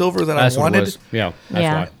Terry Silver that That's I what it wanted. was. Yeah, that's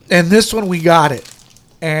Yeah. why. And this one we got it.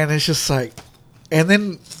 And it's just like, and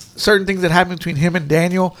then certain things that happened between him and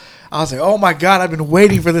Daniel, I was like, oh my God, I've been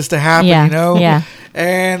waiting for this to happen, Yeah, you know? yeah.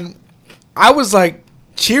 And I was like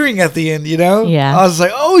cheering at the end, you know? Yeah. I was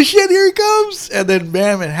like, oh shit, here he comes. And then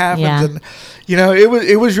bam, it happens. Yeah. And, you know,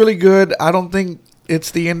 it was really good. I don't think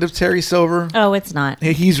it's the end of Terry Silver. Oh, it's not.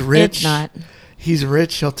 He's rich. It's not. He's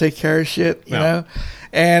rich. He'll take care of shit, you Yeah. know?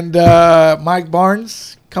 And Mike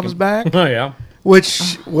Barnes comes back, Oh, yeah.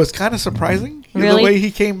 which was kind of surprising. The Really? way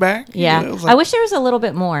he came back. Yeah. You know, it was I like- wish there was a little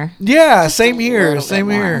bit more. Yeah, same a here. little Same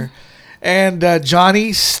bit more. here. And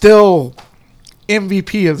Johnny still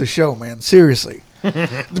MVP of the show, man. Seriously.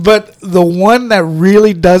 But the one that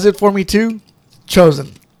really does it for me too,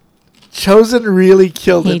 Chosen. Chosen really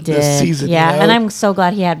killed He it did. this season. Yeah. you know? And I'm so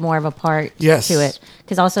glad he had more of a part Yes. to it.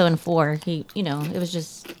 Because also in 4, he, it was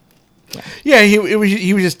just. Yeah, he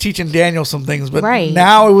was just teaching Daniel some things, but Right.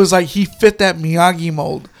 now it was like he fit that Miyagi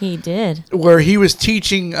mold He did. where he was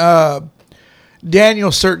teaching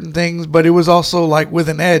Daniel certain things, but it was also like with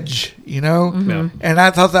an edge, you know. Mm-hmm. Yeah. And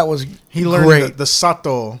I thought that was He learned great. the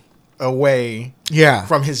Sato away Yeah,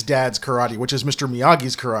 from his dad's karate, which is Mr.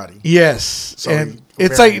 Miyagi's karate. yes, So and he-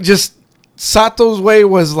 it's very- like just Sato's way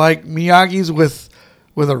was like Miyagi's with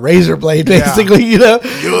a razor blade, Yeah. basically. You know,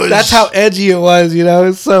 that's how edgy it was. You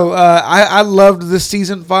know, so I loved this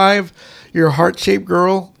season 5. Your heart shaped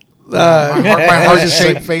girl. My I heart just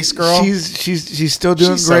shaped like- face girl. She's still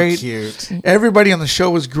doing She's great. so cute. Everybody on the show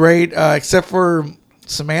was great, except for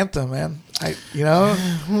Samantha, man.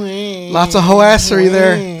 Lots of hoassery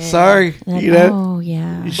there. Sorry, Like, you know. oh,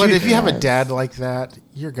 yeah. But if you have a dad like that,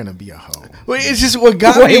 you're gonna be a hoe. Well, it's just what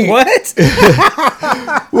got Wait, me. what?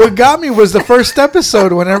 What got me was the first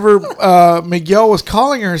episode. Whenever Miguel was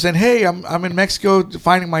calling her, saying, "Hey, I'm in Mexico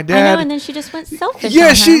finding my I dad." know, and then she just went selfish. Yeah,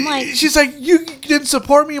 on her. I'm like, she's like, you didn't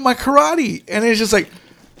support me in my karate, and it's just like,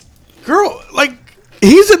 girl, like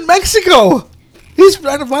he's in Mexico, he's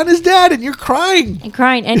trying to find his dad, and you're crying. and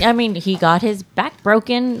crying. And I mean, he got his back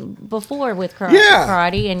broken before with Yeah.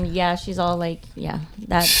 karate. And yeah, she's all like, yeah,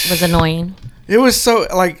 that was annoying. It was so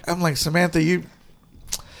like I'm like Samantha, you're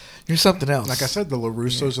something else. Like I said, the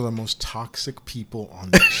LaRussos are the most toxic people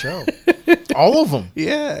on that show. All of them.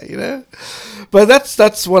 yeah, you know. But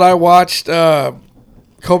that's what I watched.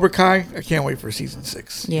 Cobra Kai. I can't wait for season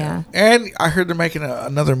 6. Yeah. And I heard they're making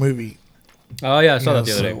another movie. Oh, yeah, I saw You know, that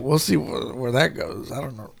the other so day. we'll see where that goes. I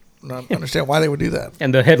don't know. Not understand why they would do that.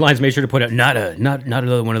 And the headlines made sure to point out, not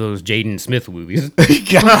another one of those Jaden Smith movies.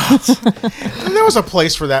 And there was a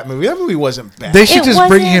place for that movie. That movie wasn't bad. They should It just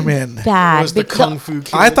bring wasn't him in. Bad. it was the because- Kung Fu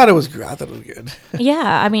Kid. I thought it was good. I thought it was good.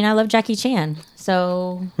 Yeah, I mean, I love Jackie Chan,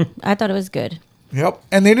 so I thought it was good. Yep.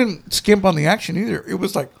 And they didn't skimp on the action either. It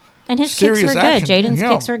was like And his kicks serious were action. good. Jaden's Yeah.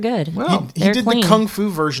 kicks were good. Well, He They're did clean. the kung fu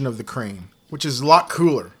version of the crane, which is a lot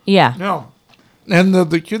cooler. Yeah. no. And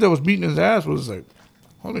the kid that was beating his ass was like,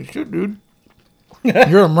 holy shit, dude.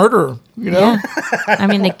 You're a murderer, you know? I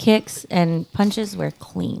mean, the kicks and punches were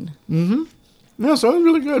clean. Yeah, so it was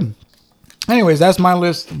really good. Anyways, that's my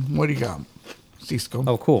list. What do you got? Cisco.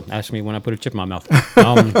 Oh, cool. Ask me when I put a chip in my mouth.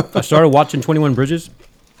 I started watching 21 Bridges.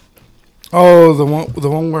 Oh, the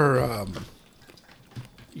one where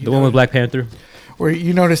The one with Black Panther. where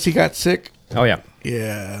you noticed he got sick. Oh, yeah.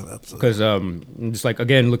 Yeah, that's Because just like,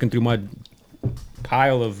 again, looking through my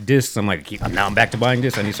pile of discs, I'm like, now I'm back to buying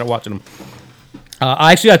this. I need to start watching them.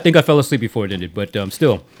 I think I fell asleep before it ended, but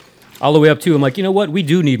still, all the way up to, I'm like, you know what? We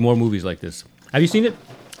do need more movies like this. Have you seen it?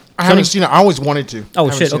 I haven't seen it. I always wanted to. Oh,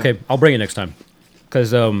 Haven't shit. seen Okay, it. I'll bring it next time.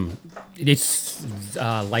 Because it's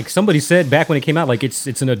like somebody said back when it came out, like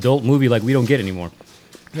it's an adult movie like we don't get anymore.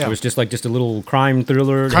 Yeah. It was just a little crime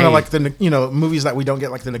thriller. Kind of Hey, like the movies that we don't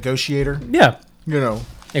get, like The Negotiator. yeah.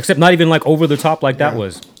 Except not even like over the top like that Yeah.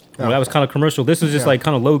 was. Yeah. That was kind of commercial. This was just Yeah. like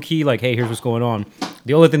kind of low key, like, hey, here's what's going on.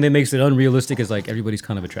 The only thing that makes it unrealistic is like everybody's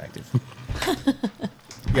kind of attractive.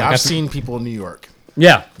 Yeah, I've seen people in New York.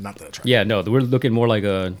 Yeah. Not that attractive. Yeah, no, we're looking more like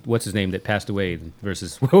what's his name that passed away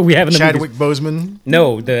versus what we have in the Chadwick movies. Boseman.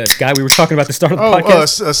 No, the guy we were talking about at the start of the Oh,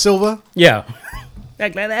 podcast. Silva. Yeah.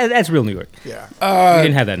 That's real New York. Yeah. We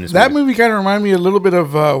didn't have that in this that movie. movie kind of reminded me a little bit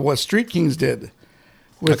of what Street Kings did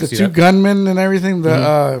with can the see two that. gunmen and everything,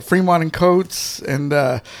 the Fremont and Coates, and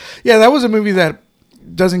yeah, that was a movie that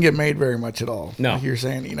doesn't get made very much at all. No. like you're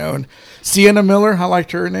saying, and Sienna Miller, I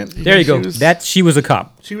liked her in it. There you go. She was a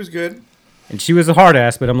cop. She was good. And she was a hard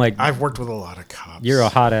ass, but I'm like, I've worked with a lot of cops. you're a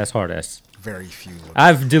hot ass, hard ass. Very few.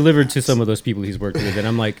 I've delivered to some of those people he's worked with, and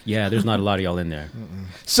I'm like, yeah, there's not a lot of y'all in there.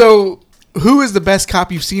 So, who is the best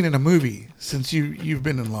cop you've seen in a movie since you've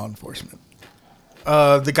been in law enforcement?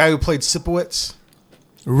 The guy who played Sipowicz.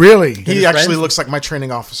 Really? He actually looks like my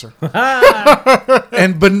training officer.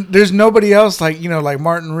 But there's nobody else like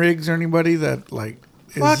Martin Riggs or anybody that like.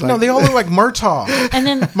 Is Fuck no, like- they all look like Murtaugh. And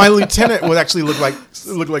then My lieutenant would actually look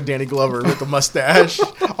like Danny Glover with the mustache,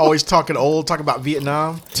 always talking about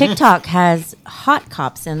Vietnam. TikTok has hot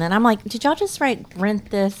cops in, and I'm like, did y'all just rent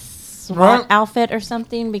this SWAT Right. outfit or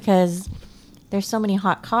something? Because there's so many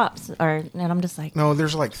hot cops, and I'm just like, No,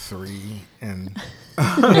 there's like 3, and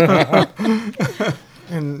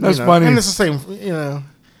and That's funny. And it's the same,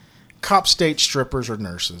 cop state strippers or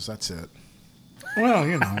nurses. That's it. Well,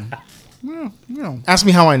 Ask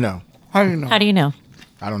me how I know. how do you know? how do you know?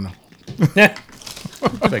 I don't know.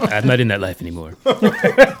 It's like, I'm not in that life anymore.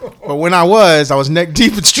 But when I was neck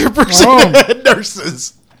deep in strippers Oh. and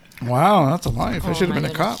nurses. Wow, that's a life. I Oh, should have my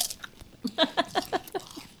been a cop.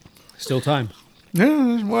 Still time.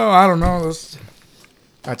 Yeah, well, I don't know.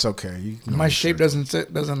 That's okay. My shape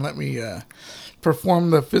doesn't let me perform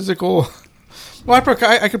the physical. Well,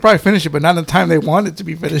 I could probably finish it, but not in the time they want it to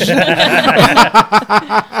be finished.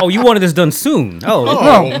 Oh, you wanted this done soon. Oh,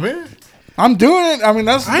 Oh, man. I'm doing it. I mean,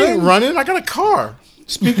 that's the I ain't thing. running. I got a car.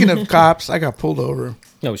 Speaking of cops, I got pulled over.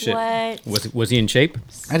 no shit. What? Was he in shape?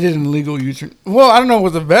 I did an illegal U-turn. Well, I don't know,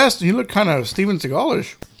 with the vest, he looked kind of Steven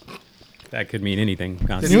Seagal-ish. That could mean anything.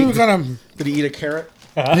 He was kind Did he eat a carrot?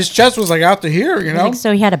 of, his chest was like out to here, you know?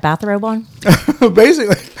 So he had a bathrobe on.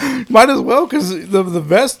 Basically, might as well, because the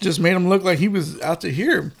vest just made him look like he was out to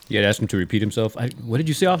here. You had to ask him to repeat himself. What did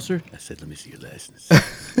you say, officer? I said, let me see your license.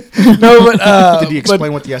 No, but Did he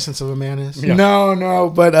explain what the essence of a man is?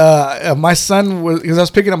 No, but my son was, because I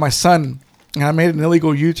was picking up my son, and I made an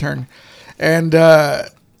illegal U-turn, and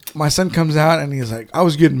my son comes out and he's like, I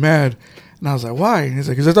was getting mad, and I was like, why? And he's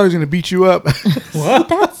like, because I thought he was gonna beat you up.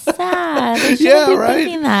 That's sad. They shouldn't Yeah, be right.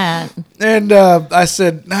 thinking that. And I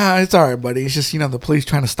said, nah, it's all right, buddy. It's just the police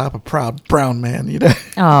trying to stop a proud brown man.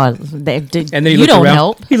 Oh, they did. And then he you looked don't around.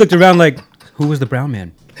 help. He looked around like, who was the brown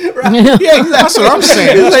man? Yeah, exactly. That's what I'm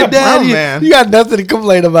saying. He's That's like, a brown Dad, man. you got nothing to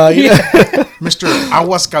complain about, Mr.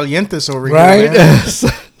 Aguascalientes over right? here, man.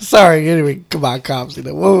 Sorry. Anyway, come on, cops.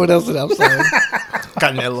 What else did I say?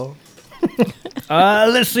 Canelo.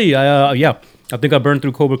 Let's see. Yeah, I think I burned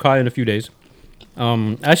through Cobra Kai in a few days.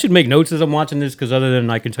 I should make notes as I'm watching this because other than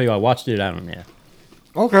I can tell you I watched it, I don't know. Yeah,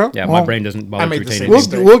 Okay. yeah, well, my brain doesn't bother I to made the retain same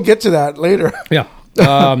anything. mistake. We'll get to that later. Yeah.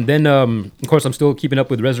 Then, of course, I'm still keeping up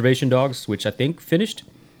with Reservation Dogs, which I think finished.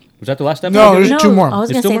 Was that the last episode? No, there's No, two more. I was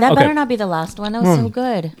There's gonna still say more? that Okay. better not be the last one. That was so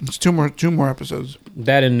good. It's two more episodes.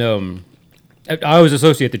 That and I always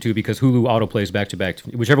associate the two because Hulu autoplays back to back.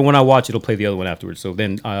 Whichever one I watch, it'll play the other one afterwards. So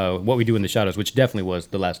then, What We Do in the Shadows, which definitely was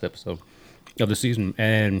the last episode of the season,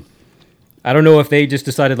 and I don't know if they just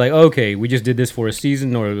decided like, okay, we just did this for a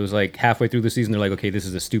season, or it was like halfway through the season, they're like, okay, this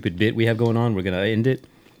is a stupid bit we have going on. We're going to end it.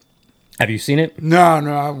 Have you seen it? No, I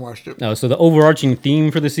haven't watched it. No, so the overarching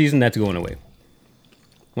theme for the season, that's going away.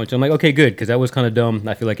 Which I'm like, okay, good, because that was kind of dumb.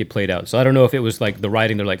 I feel like it played out. So I don't know if it was like the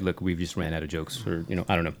writing, they're like, look, we've just ran out of jokes, or,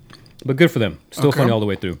 I don't know. But good for them. Still funny all the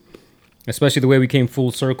way through. Especially the way we came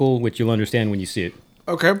full circle, which you'll understand when you see it.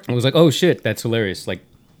 Okay. I was like, oh shit, that's hilarious. Like,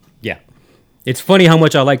 yeah. It's funny how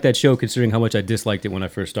much I like that show, considering how much I disliked it when I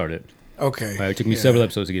first started. Okay. It took me several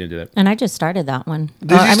episodes to get into that. And I just started that one.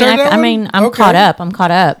 Did you start that one? I mean, I'm Okay. caught up. I'm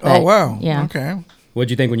caught up. But, Oh, wow. Yeah. Okay.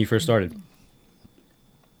 What'd you think when you first started?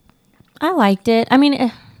 I liked it. I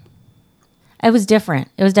mean, it was different.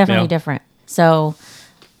 It was definitely Yeah. different. So,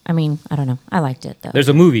 I mean, I don't know. I liked it, though. There's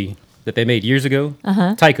a movie that they made years ago.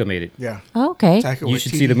 Taika made it. Yeah. Oh, okay. Taika You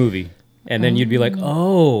should Waititi. see the movie. And then you'd be like,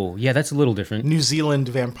 oh, yeah, that's a little different. New Zealand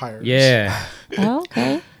vampires. Yeah. Oh,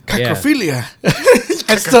 okay. Cacrophilia.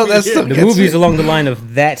 that's still The gets movie's me. along the line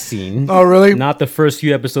of that scene. Oh, really? Not the first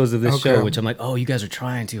few episodes of this Okay. show, which I'm like, oh, you guys are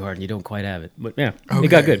trying too hard and you don't quite have it. But yeah, Okay. it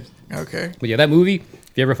got good. Okay. But yeah, that movie,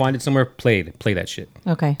 if you ever find it somewhere, play that shit.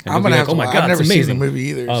 Okay. And I'm you'll be gonna like, have to. oh my I've god, never it's seen amazing. the movie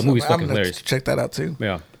either. Oh, movie's I'm fucking gonna hilarious. check that out too.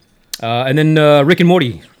 Yeah. And then Rick and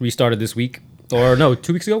Morty restarted this week. Or no,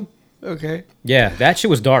 2 weeks ago? Okay. Yeah, that shit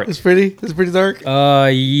was dark. It's pretty. It's pretty dark.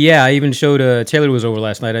 Yeah, I even showed Taylor was over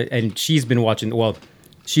last night, and she's been watching. Well,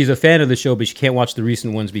 she's a fan of the show, but she can't watch the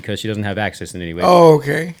recent ones because she doesn't have access in any way. Oh,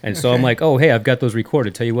 okay. And so I'm like, oh, hey, I've got those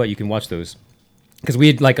recorded. Tell you what, you can watch those. Because we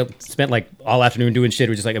had like spent like all afternoon doing shit.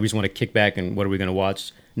 We're just like, we just want to kick back and what are we going to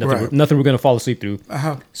watch? Nothing we're going to fall asleep through.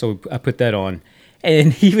 Uh-huh. So I put that on.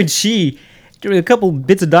 And even she, during a couple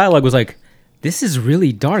bits of dialogue, was like, this is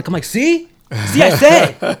really dark. I'm like, see? See, I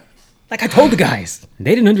said. Like I told the guys.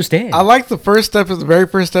 They didn't understand. I like the very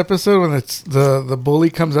first episode when it's the bully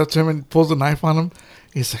comes up to him and pulls a knife on him.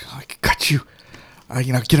 He's like, oh, I can cut you.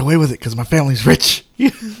 Get away with it because my family's rich.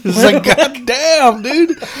 It's like, god damn,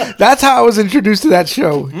 dude. That's how I was introduced to that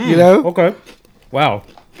show. Okay. Wow.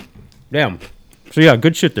 Damn. So yeah,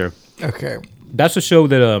 good shit there. Okay. That's a show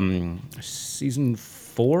that season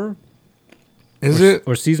 4 Is it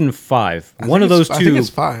or season 5? I One of think those it's- two. I think it's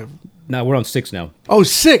 5. No, we're on 6 now. Oh,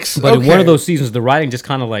 6. But okay. in one of those seasons, the writing just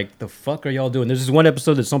kind of like, the fuck are y'all doing? There's this one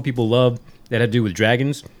episode that some people love that had to do with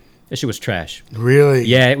dragons. That shit was trash. Really?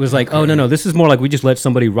 Yeah, it was like, oh, no, this is more like we just let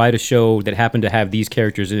somebody write a show that happened to have these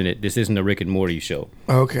characters in it. This isn't a Rick and Morty show.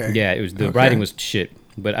 Okay. Yeah, it was the writing was shit.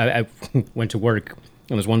 But I went to work,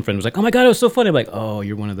 and this one friend was like, oh my God, it was so funny. I'm like, oh,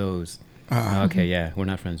 you're one of those. Okay, yeah, we're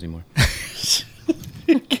not friends anymore.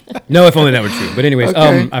 No, if only that were true. But anyways,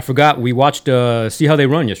 Okay. I forgot, we watched See How They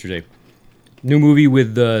Run yesterday. New movie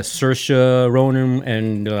with Saoirse Ronan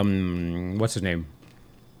and what's his name?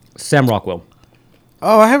 Sam Rockwell.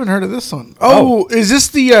 Oh, I haven't heard of this one. Oh, is this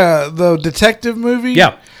the detective movie?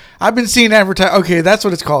 Yeah. I've been seeing advertise. Okay, that's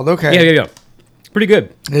what it's called. Okay. Yeah. Pretty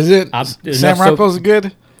good. Is it? enough Sam so- Rockwell's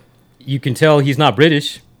good? You can tell he's not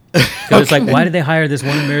British. Because it's like, why did they hire this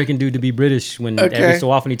one American dude to be British when Okay. every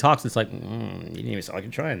so often he talks? It's like, you didn't even sound like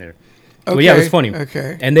you're trying there. But yeah, it was funny.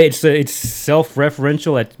 Okay. And it's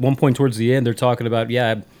self-referential. At one point towards the end, they're talking about,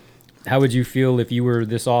 how would you feel if you were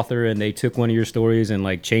this author and they took one of your stories and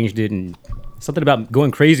like changed it and something about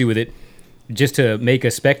going crazy with it just to make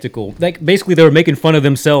a spectacle. Like basically they were making fun of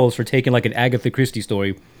themselves for taking like an Agatha Christie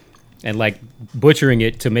story and like butchering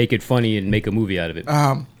it to make it funny and make a movie out of it.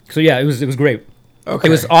 So yeah, it was great. Okay.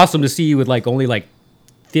 It was awesome to see with like only like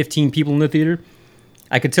 15 people in the theater.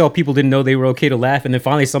 I could tell people didn't know they were okay to laugh, and then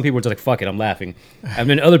finally some people were just like, fuck it, I'm laughing. And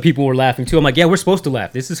then other people were laughing too. I'm like, yeah, we're supposed to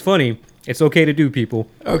laugh. This is funny. It's okay to do, people.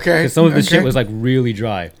 Okay. Because some of the shit Okay. was like really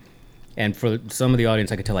dry. And for some of the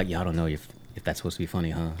audience, I could tell like, yeah, I don't know if that's supposed to be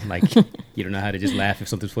funny, huh? Like, you don't know how to just laugh if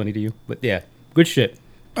something's funny to you. But yeah, good shit.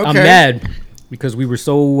 I'm Okay. mad because we were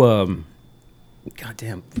so,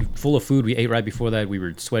 goddamn, full of food. We ate right before that. We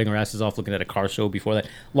were sweating our asses off looking at a car show before that.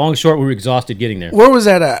 Long short, we were exhausted getting there. Where was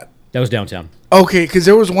that at? That was downtown. Okay, because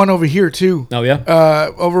there was one over here too. Oh, yeah?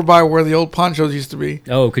 Over by where the old pawn shows used to be.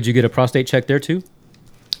 Oh, could you get a prostate check there too?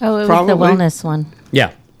 Oh, it was Probably. the wellness one.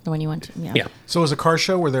 Yeah. The one you went to. Yeah. Yeah. So it was a car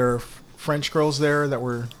show where there were French girls there that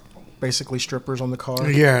were basically strippers on the car.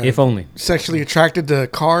 Yeah. If only. Sexually attracted to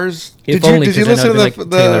cars. If did you only, did you 'cause then listen I'd to be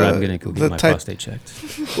the like, Taylor, I'm going to go get my Ti- prostate checked.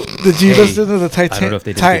 Did you Hey, listen to the Titan? I don't know if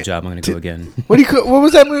they did a good job. I'm going to go again. What do you? What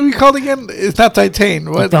was that movie called again? It's not Titan.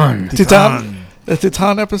 What? Titan. Titan. The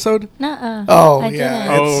Titan episode. Nuh-uh. Oh, I yeah.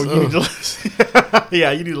 didn't. Oh, It's, you need to listen.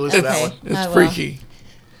 Yeah, you need to listen to that one. It's I will. freaky.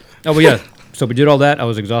 Oh, but yeah. So we did all that. I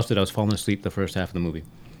was exhausted. I was falling asleep the first half of the movie.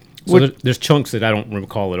 So What- there's chunks that I don't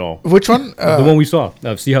recall at all. Which one? The one we saw.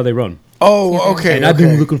 See How They Run. Oh, okay. And I've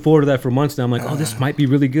been looking forward to that for months now. I'm like, oh, this might be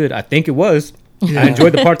really good. I think it was. I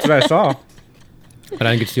enjoyed the parts that I saw, but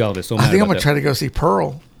I didn't get to see all of it. So I think I'm gonna try to go see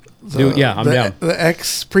Pearl. Dude, yeah, I'm down. The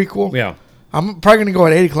X prequel. Yeah. I'm probably gonna go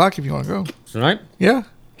at 8:00 if you want to go. Tonight? Yeah.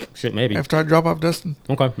 Shit, maybe. After I drop off Dustin.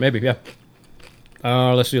 Okay, maybe, yeah.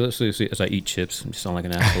 Let's see. As I eat chips, I sound like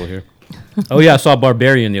an asshole here. Oh yeah, I saw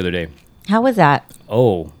Barbarian the other day. How was that?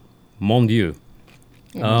 Oh, mon Dieu.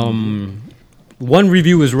 One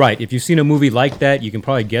review is right. If you've seen a movie like that, you can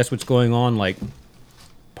probably guess what's going on, like,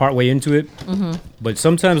 partway into it. Mm-hmm. But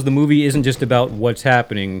sometimes the movie isn't just about what's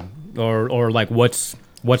happening or like what's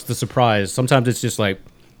the surprise. Sometimes it's just like,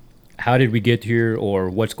 how did we get here, or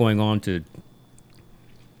what's going on to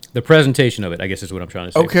the presentation of it, I guess is what I'm trying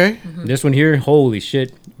to say. Okay. Mm-hmm. This one here, holy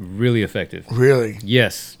shit, really effective. Really?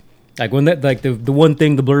 Yes. Like when that, like the one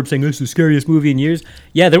thing, the blurb saying this is the scariest movie in years.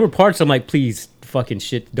 Yeah, there were parts I'm like, please, fucking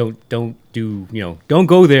shit, don't do, don't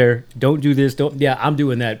go there, don't do this, don't. Yeah, I'm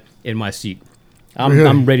doing that in my seat.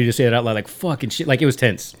 I'm ready to say it out loud, like fucking shit. Like it was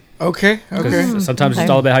tense. Okay. Sometimes it's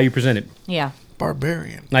all about how you present it. Yeah.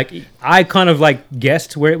 Barbarian. Like I kind of like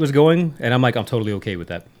guessed where it was going, and I'm like, I'm totally okay with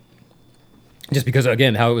that. Just because,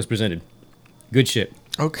 again, how it was presented. Good shit.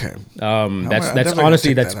 Okay. That's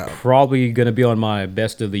honestly, that's probably going to be on my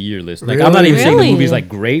best of the year list. Like, Really? I'm not even saying the movie's like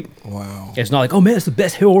great. Wow. It's not like, oh man, it's the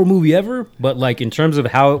best horror movie ever. But like in terms of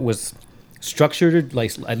how it was structured,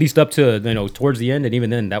 like at least up to, towards the end, and even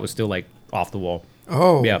then that was still like off the wall.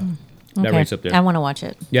 Oh. Yeah. That Okay. rates up there. I want to watch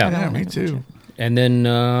it. Yeah. Yeah, me too. And then,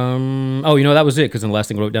 that was it, because then the last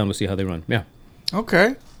thing I wrote down was See How They Run. Yeah.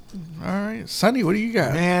 Okay. All right. Sonny, what do you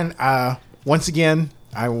got? Man, once again,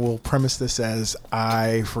 I will premise this as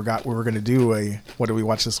I forgot we were going to do what do we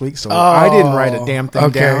watch this week, so I didn't write a damn thing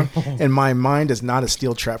down, and my mind is not a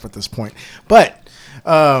steel trap at this point. But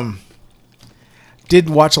did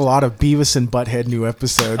watch a lot of Beavis and Butthead new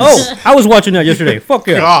episodes. Oh, I was watching that yesterday. Fuck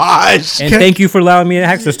yeah. Gosh. And thank you for allowing me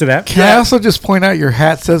access to that. Can I also just point out your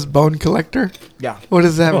hat says Bone Collector? Yeah. What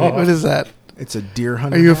does that mean? What is that? It's a deer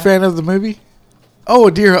hunter. Are you a hat. fan of the movie? Oh,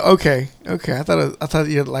 a deer. Okay. I thought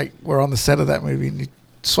you were on the set of that movie and you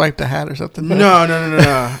swiped a hat or something. No.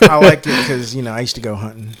 I liked it because, I used to go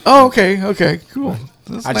hunting. Oh, okay. Cool.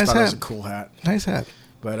 That's a I just nice thought it was hat. a cool hat. Nice hat.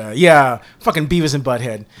 But yeah, fucking Beavis and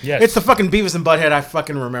Butthead. Yes. It's the fucking Beavis and Butthead I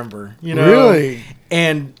fucking remember. Really?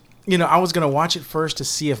 And I was gonna watch it first to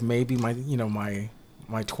see if maybe my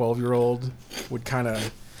 12-year-old would kind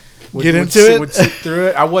of Get into it? would sit through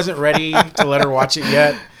it. I wasn't ready to let her watch it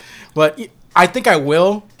yet, but I think I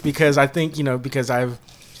will, because I think because I've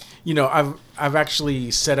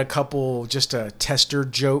actually said a couple just tester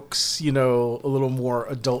jokes, a little more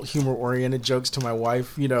adult humor oriented jokes to my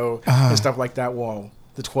wife, and stuff like that while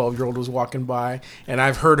the 12-year-old was walking by, and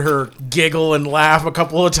I've heard her giggle and laugh a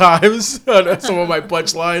couple of times on some of my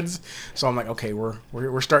punchlines. So I'm like, okay,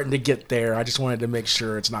 we're starting to get there. I just wanted to make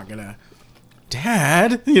sure it's not gonna,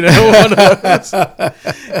 Dad, one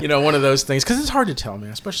of those things, because it's hard to tell,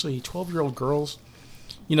 man, especially 12-year-old girls.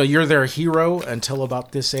 You're their hero until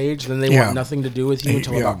about this age. Then they want nothing to do with you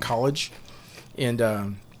until about college, and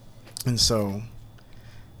so,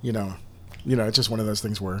 it's just one of those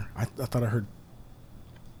things where I thought I heard.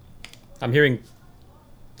 I'm hearing.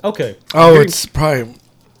 Okay. Oh, it's probably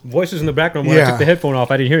voices in the background when I took the headphone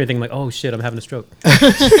off. I didn't hear anything. I'm like, oh shit, I'm having a stroke.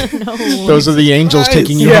 Those are the angels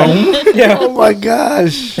taking you home. Yeah. Oh my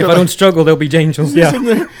gosh. If I don't struggle, they'll be angels. Yeah.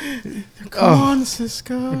 Come on,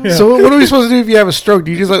 Cisco. So what are we supposed to do if you have a stroke?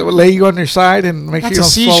 Do you just lay you on your side and make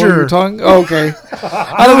That's sure you don't a swallow seizure. your tongue? Oh, okay.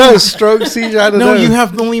 I don't know. Stroke, seizure. I don't know. No, you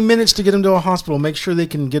have only minutes to get him to a hospital. Make sure they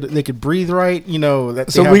can breathe right. That.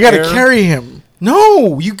 So we got to carry him.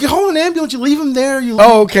 No, you call an ambulance. You leave him there.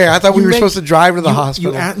 Oh, okay. I thought we were make- supposed to drive to the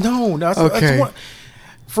hospital. No, that's Okay. what,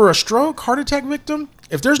 for a stroke, heart attack victim.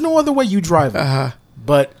 If there's no other way, you drive him.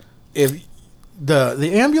 But if the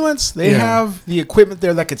ambulance, they have the equipment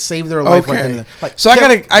there that could save their life. Okay. So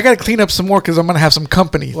I gotta clean up some more because I'm gonna have some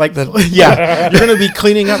company. you're gonna be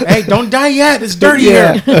cleaning up. Hey, don't die yet. It's dirty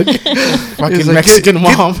here. Fucking like, Mexican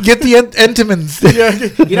mom. Get the Entenmann's.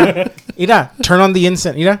 Ida, turn on the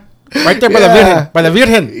incense. Ida, right there by the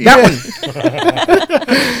Virgen. That one.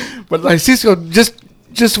 But like Cisco, just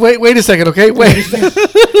wait a second, okay? Wait.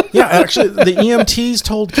 Yeah, actually, the EMTs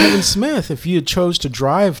told Kevin Smith if you had chose to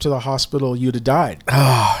drive to the hospital, you'd have died.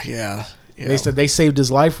 Oh yeah. They said they saved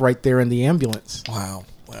his life right there in the ambulance. Wow.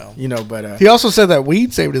 But He also said that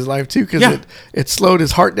weed saved his life too because it slowed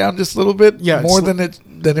his heart down just a little bit more than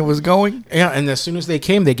it was going. yeah, and as soon as they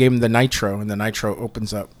came, they gave him the nitro, and the nitro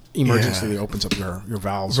opens up emergency. Opens up your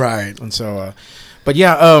valves, Right. And so, But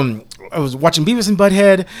yeah, I was watching Beavis and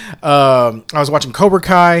Butthead. I was watching Cobra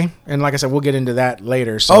Kai, and like I said, we'll get into that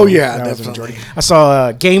later. So Oh, yeah, that was a definitely. majority. I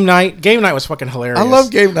saw Game Night. Game Night was fucking hilarious. I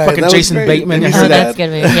love Game Night. Fucking That was Jason great. Bateman. Have I you hear heard that. That's good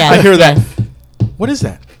movie. Yeah, I hear yes. that. What is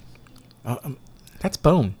that? That's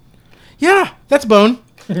Bone. Yeah, that's Bone.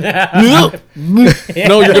 No,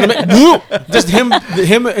 you're gonna make just him and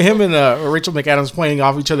Rachel McAdams playing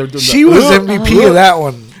off each other. Doing She was MVP of that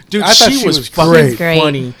one. Dude, I thought she was great. fucking Great.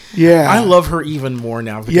 funny. Yeah. I love her even more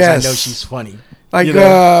now because Yes. I know she's funny. Like, You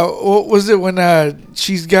know? what was it when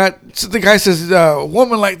she's got, so the guy says, a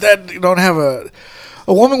woman like that, you don't have a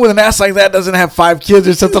woman with an ass like that doesn't have 5 kids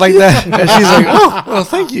or something like that. And she's like, oh, well,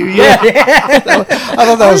 thank you. Yeah. I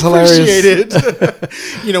thought that was hilarious. Appreciate it.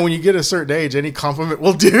 You know, when you get a certain age, any compliment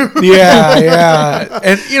will do. Yeah.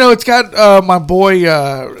 And, it's got my boy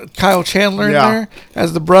Kyle Chandler in Yeah. there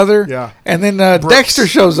as the brother. Yeah. And then Dexter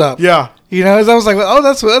shows up. Yeah. I was like, oh,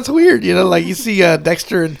 that's weird. Like you see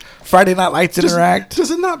Dexter and Friday Night Lights interact.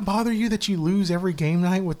 Does it not bother you that you lose every game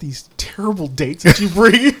night with these terrible dates that you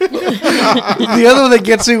bring? The other one that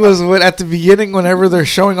gets me was at the beginning, whenever they're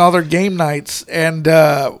showing all their game nights, and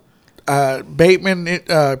Bateman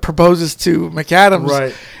proposes to McAdams,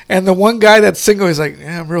 Right. And the one guy that's single is like,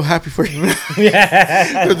 "Yeah, I'm real happy for you."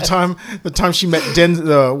 the time she met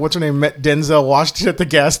what's her name? Met Denzel Washington at the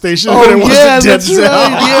gas station. Oh but it yeah, wasn't that's Denzel.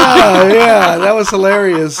 right. Yeah, that was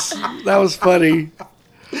hilarious. That was funny.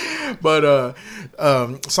 But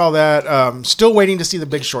saw that. Still waiting to see The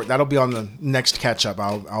Big Short. That'll be on the next catch up.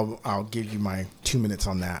 I'll give you my 2 minutes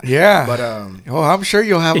on that. Yeah, But oh, I'm sure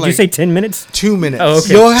you'll have Did like you say 10 minutes? 2 minutes. Oh,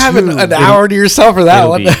 okay. you'll have an hour to yourself for that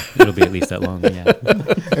one. It'll be at least that long. Yeah.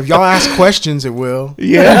 If y'all ask questions, it will.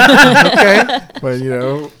 Yeah, okay. But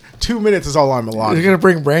 2 minutes is all I'm You're allowed. gonna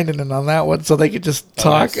bring Brandon in on that one so they could just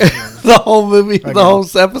talk that's- the whole movie, the whole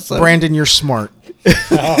episode. Brandon, you're smart.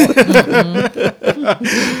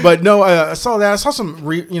 But no, I saw that. I saw some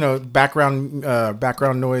background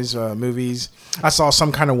noise movies. I saw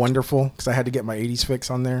Some Kind of Wonderful because I had to get my 80s fix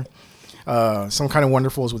on there. Some Kind of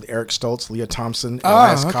Wonderful is with Eric Stoltz, Leah Thompson,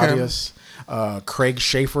 Elias okay. Koteas, Craig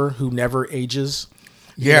Schaefer, who never ages.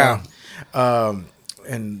 Yeah.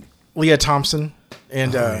 And Leah Thompson.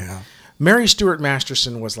 And yeah. Mary Stuart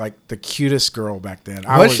Masterson was like the cutest girl back then.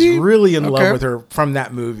 I Was was she? really in Okay. love with her from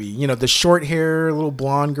that movie. The short hair, little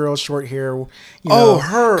blonde girl, short hair. Oh,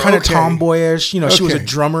 her, kind of okay. tomboyish. She was a Okay.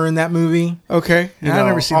 drummer in that movie. Okay, I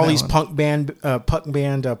never seen all that these one. punk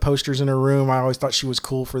band posters in her room. I always thought she was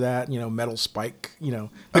cool for that. Metal Spike. The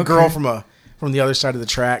Okay. girl from the other side of the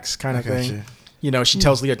tracks kind of gotcha. thing. She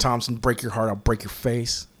tells Leah Thompson, "Break your heart, I'll break your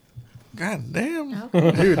face." God damn.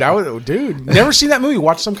 Dude, never seen that movie.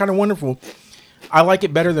 Watch Some Kind of Wonderful. I like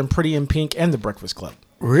it better than Pretty in Pink and The Breakfast Club.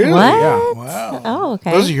 Really? What? Yeah. Wow. Oh,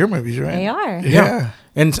 okay. Those are your movies, right? They are. Yeah.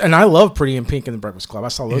 And I love Pretty in Pink and The Breakfast Club. I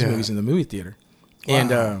saw those Yeah. movies in the movie theater.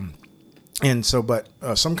 Wow. And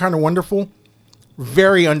Some Kind of Wonderful,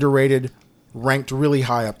 very underrated, ranked really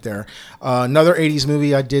high up there. Another 80s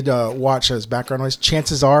movie I did watch as background noise,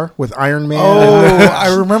 Chances Are, with Iron Man Oh,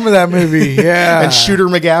 I remember that movie. Yeah. and Shooter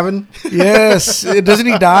McGavin. Yes. Doesn't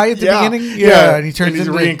he die at the beginning? Yeah. And he turns he's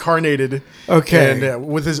into reincarnated. Okay. And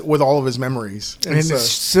with all of his memories. And it's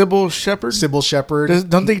Sybil Shepherd. Sybil Shepherd.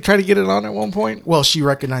 Don't they try to get it on at one point? Well, she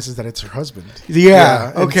recognizes that it's her husband. Yeah.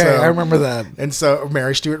 and Okay. so- I remember that. And so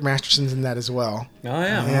Mary Stuart Masterson's in that as well. Oh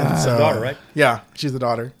yeah, And that's so, the daughter, right? Yeah, she's the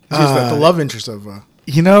daughter. She's the love interest of.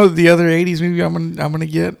 The other '80s movie I'm gonna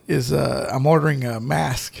get is I'm ordering a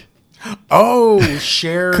Mask.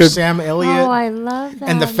 Cher, Could- Sam Elliott, Oh, I love that.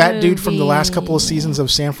 and the fat dude from the last couple of movie. seasons of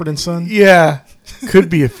Sanford and Son. Yeah. Could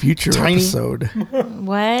be a future Tiny. episode.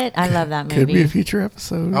 What? I love that movie. Could be a future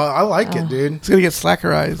episode. I like it, dude. It's gonna get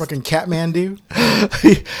slackerized. Fucking Catmandu.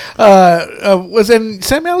 Was in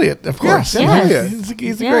Sam Elliott, of course. Sam Yes. Elliott. He's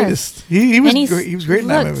the Yes. greatest. He was And he's- great. He was great in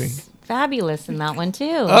that looks movie. Fabulous in that one too.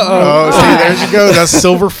 Oh, see, there you go. That's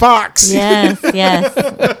Silver Fox. Yes, yes.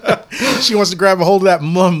 She wants to grab a hold of that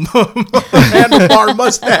handlebar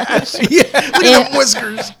mustache. Yeah, look at them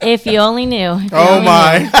whiskers. If you only knew. If you Oh only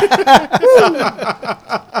my!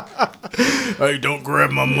 Hey, don't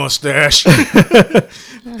grab my mustache. knew.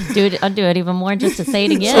 I'll do it even more just to say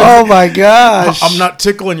it again. Oh my gosh! I'm not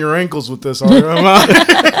tickling your ankles with this, are you? Am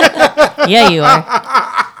I? Yeah, you are.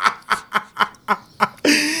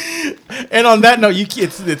 And on that note,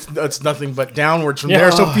 it's nothing but downwards from Yeah.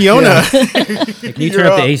 there. So Oh, Fiona, If you turn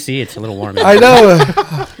up the AC, it's a little warm. I know.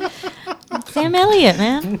 Sam Elliott,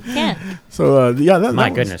 man. Can't. so yeah, My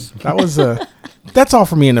that goodness. that was that's all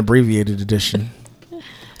for me in abbreviated edition.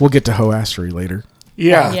 We'll get to hoassery later.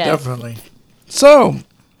 Yeah, Yes. definitely. So,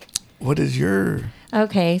 what is your?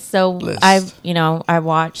 Okay, so List. I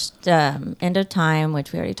watched End of Time,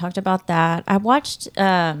 which we already talked about that. I watched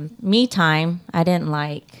Me Time. I didn't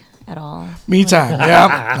like at all. Me Time. Yeah,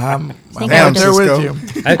 I'm think I right would there just-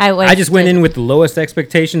 with you. I just went in with the lowest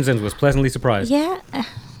expectations and was pleasantly surprised. Yeah,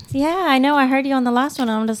 I know. I heard you on the last one.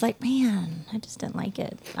 I'm just like, man, I just didn't like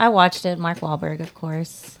it. I watched it. Mark Wahlberg, of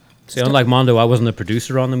course. See, unlike Mondo, I wasn't a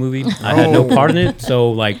producer on the movie. I had no part in it,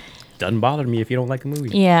 so like, doesn't bother me if you don't like a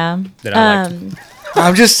movie. Yeah. That I liked.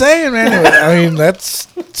 I'm just saying, man. I mean, that's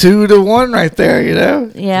 2-1 right there. You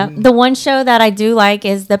know. Yeah. The one show that I do like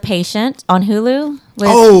is The Patient on Hulu.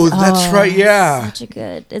 That's right. Yeah. Such a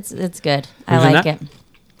good. It's good. Who's I in like that? it.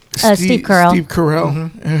 Steve Carell. Steve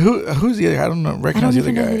Carell. And who's the other? I don't know. Recognize the other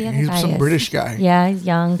even know guy. who the other He's guy some is. British guy. Yeah, he's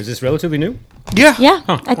young. Is this relatively new? Yeah. Yeah,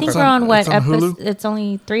 Huh. I think It's we're on- on what it's on episode? Hulu? It's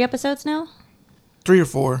only 3 episodes now, 3 or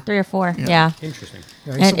 4. 3 or 4. Yeah, Interesting.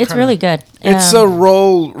 Yeah, he's and some it's kinda- really good. It's a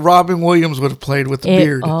role Robin Williams would have played with the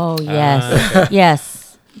beard. Oh yes,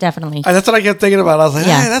 yes, definitely. That's what I kept thinking about. I was like,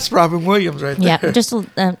 Yeah. hey, that's Robin Williams right there. Yeah, just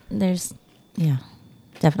there's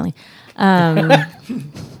definitely.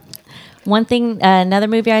 One thing, another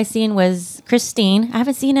movie I seen was Christine. I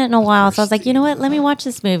haven't seen it in a while, so I was like, you know what? Let me watch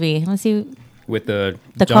this movie. Let's see. With the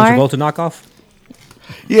The John car? Travolta knockoff?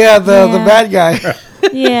 Yeah, the Yeah. bad guy.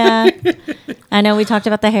 Yeah, I know we talked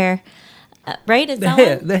about the hair, right? Is that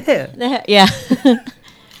one? The hair. The hair. Yeah.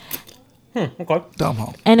 Okay. Dumb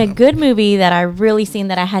home. And a good movie that I really seen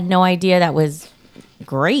that I had no idea that was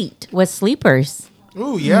great was Sleepers.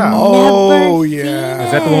 Ooh, yeah. Oh, Never yeah. seen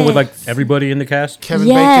Is that the one with like it. everybody in the cast? Kevin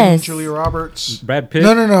Bacon, Yes. Julia Roberts. Brad Pitt?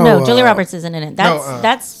 No. No, Julia Roberts isn't in it.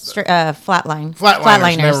 That's Flatline.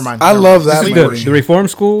 Flatliners. Never mind. I love that The, movie. the Reform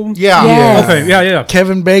School? Yeah. Yes. Okay, yeah.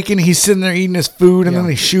 Kevin Bacon, he's sitting there eating his food, and then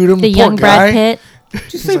they shoot him. The Poor young guy. Brad Pitt.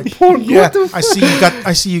 Yeah. I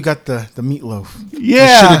see you got the meatloaf.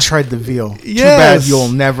 Yeah. You should have tried the veal. Too Yes. bad you'll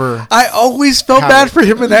never. I always felt How- bad for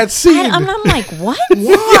him in that scene. I'm like, what?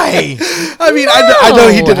 Why? I mean, I know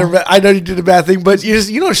he did a bad thing, but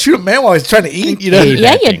you don't shoot a man while he's trying to eat. You know. Hey,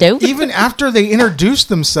 Yeah, bad you thing. do. Even after they introduced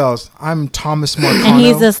themselves, I'm Thomas Marcano. And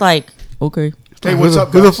he's just like, okay. Hey, what's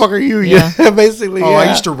up, Who the guys? fuck are you? Yeah. Yeah, basically. Oh, yeah. I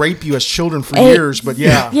used to rape you as children for Hey. years, but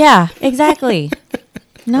yeah. Yeah, exactly.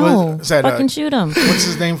 No, Is that, fucking shoot him. What's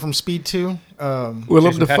his name from Speed 2? Willem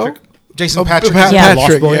Jason Dafoe. Patrick? Jason Patrick. Yeah. Lost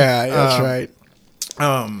Patrick. Boy. Yeah, that's right.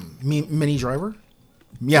 Minnie Driver.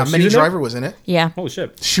 Yeah, she's Minnie in there? Driver was in it. Yeah, Holy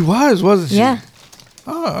shit. She wasn't she? yeah.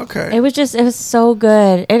 Oh, okay. It was so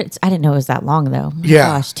good. I didn't know it was that long though. My Yeah.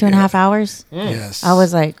 gosh, 2.5 hours. Yes. I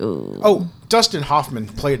was like, ooh. Oh, Dustin Hoffman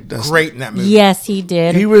played great in that movie. Yes, he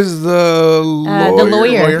did. He was the lawyer.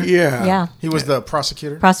 lawyer. Yeah. Yeah, He was the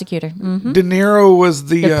prosecutor. prosecutor. Hmm. De Niro was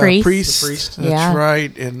the, The priest. priest. The priest. That's Yeah.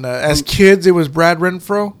 right. And as kids, it was Brad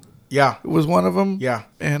Renfro. Yeah. Was one of them. Yeah.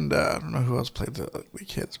 And I don't know who else played the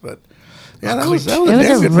kids, but yeah, that Ugly was It damn was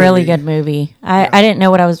a good really movie. good movie. I didn't know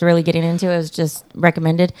what I was really getting into. It was just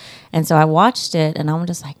recommended, and so I watched it, and I'm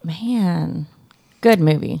just like, man, good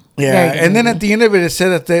movie. Yeah, Very good and then movie. at the end of it, it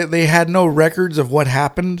said that they had no records of what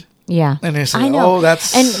happened. Yeah. And they said, I know. "Oh,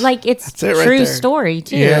 that's- and like it's that's it right true there." story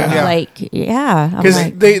too. Yeah. Yeah. Like yeah. I'm Because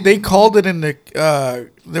like, they called it in the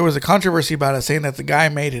there was a controversy about it saying that the guy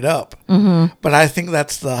made it up. Mm-hmm. But I think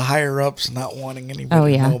that's the higher ups not wanting anybody Oh,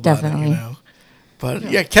 to yeah, know about definitely. it, you know? But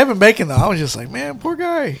yeah, Kevin Bacon though, I was just like, man, poor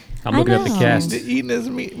guy. I'm I looking at the know. cast. Eating his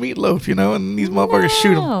meatloaf, you know, and these motherfuckers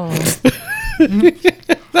shoot him. no.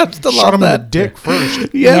 I'm still Shot on him in the that. dick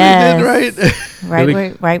first. Yeah, Yes. they did, right?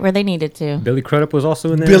 Billy- right where they needed to. Billy Crudup was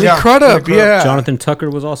also in there. Billy Yeah, Crudup, Billy Crudup. yeah. Jonathan Tucker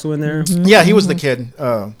was also in there. Yeah, he was the kid. He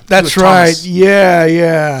That's was right. Thomas.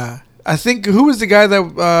 Yeah. I think who was the guy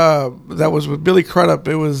that was with Billy Crudup?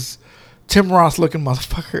 It was Tim Ross looking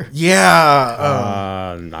motherfucker.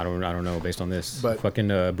 Yeah. I don't know based on this. But- Fucking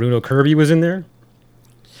Bruno Kirby was in there.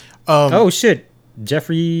 Oh shit.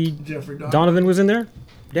 Jeffrey Donovan was in there.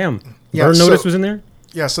 Damn. Yeah, Burn so- Notice was in there.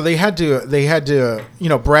 Yeah, so they had to,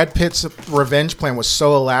 Brad Pitt's revenge plan was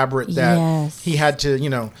so elaborate that Yes. he had to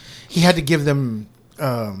give them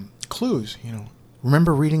clues,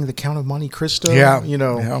 Remember reading The Count of Monte Cristo? Yeah.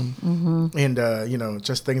 And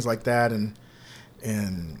just things like that and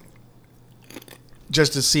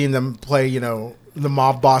just to seeing them play, the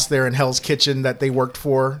mob boss there in Hell's Kitchen that they worked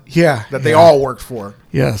for. Yeah. That they all worked for.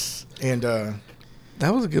 Yes. And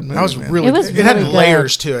That was a good movie. that was man. really It was good. It had really good.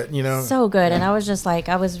 layers to it, So good, and I was just like,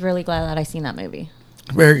 I was really glad that I seen that movie.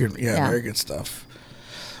 very good. Yeah, Yeah. very good stuff.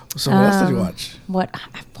 So what else did you watch? What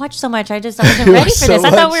I've watched so much, I wasn't ready for So this. I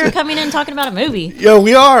thought we much. were coming in talking about a movie. Yeah,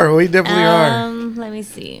 we are. We definitely are. Let me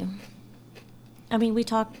see. I mean, we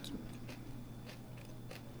talked.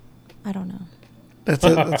 I don't know. That's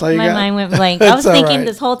it. That's all you My got. mind went blank. I was That's all thinking right.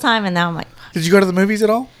 this whole time, and now I'm like, Did you go to the movies at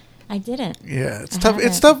all? I didn't. Yeah, it's I tough.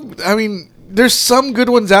 It's haven't. tough. I mean, there's some good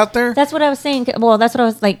ones out there. That's what I was saying. Well, that's what I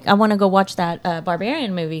was like. I want to go watch that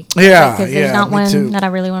Barbarian movie. Yeah, because yeah, there's not me one too. that I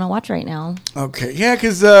really want to watch right now. Okay, yeah,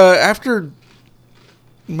 because after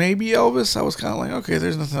maybe Elvis, I was kind of like, okay,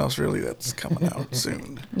 there's nothing else really that's coming out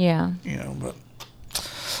soon. Yeah. You know, but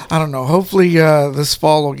I don't know. Hopefully, this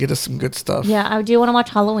fall will get us some good stuff. Yeah, I do want to watch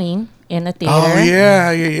Halloween in the theater. Oh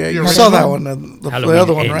yeah. You original saw that one, the Halloween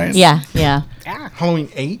other one, Ends. right? Yeah. Halloween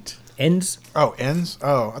 8? Ends. Oh, Ends?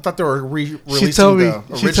 Oh, I thought they were releasing She told me. the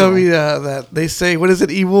original. She told me that they say, "What is it?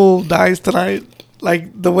 Evil dies tonight."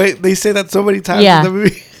 Like the way they say that so many times Yeah. in the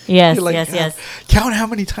movie. Yes, You're like, yes. Count how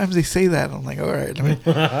many times they say that. I'm like, all right.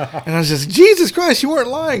 And I was just, Jesus Christ, you weren't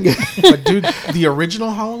lying. But dude, the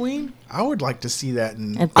original Halloween, I would like to see that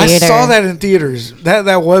in... At I theater. saw that in theaters.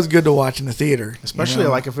 That was good to watch in the theater. Especially you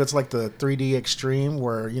know? like if it's like the 3D extreme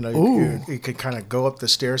where, you know, Ooh. you could kind of go up the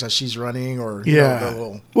stairs as she's running or, you know, Yeah. the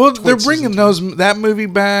little Well, they're twists bringing and- that movie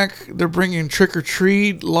back. They're bringing Trick or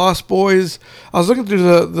Treat, Lost Boys. I was looking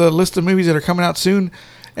through the list of movies that are coming out soon,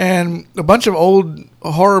 and a bunch of old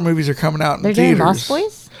horror movies are coming out in They're theaters. doing Lost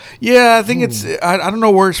Boys? Yeah, I think it's. I don't know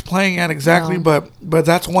where it's playing at exactly, No. but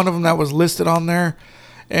that's one of them that was listed on there,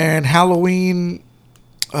 and Halloween.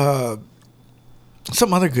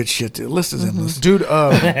 Some other good shit. The list is endless. Dude,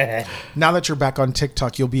 now that you're back on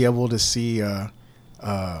TikTok, you'll be able to see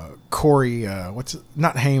Corey,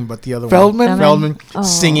 not Haim, but the other Feldman? one. Feldman Oh.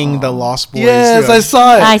 singing the Lost Boys. Yes, I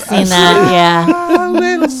saw it. I seen that. Yeah. Ah,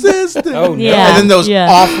 little sister. Oh, no. Yeah. And then those yeah.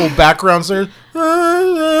 awful backgrounds there.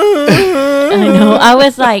 I know. I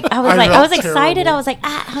was felt excited. terrible. I was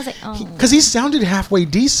like, oh. Because he sounded halfway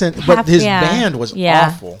decent, but his band was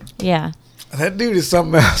awful. Yeah. That dude is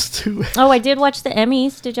something else too. Oh, I did watch the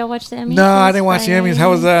Emmys. Did y'all watch the Emmys? No, I last didn't watch the Friday? Emmys. How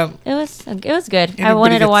was that? It was good. Anybody I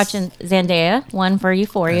wanted to gets- watch Zendaya, one for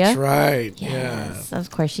Euphoria. That's right. Yeah. Yes,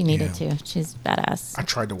 of course she needed to. She's badass. I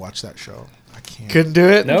tried to watch that show. I can't. Couldn't do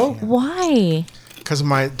it. No. Why? Because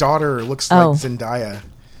my daughter looks Oh. like Zendaya.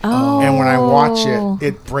 Oh. And when I watch it,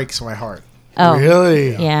 it breaks my heart. Oh.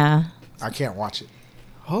 Really? Yeah. I can't watch it.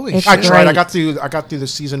 Holy It's shit. I tried. Great. I got through the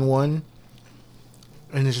season 1,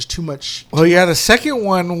 and there's just too much Well, yeah. The second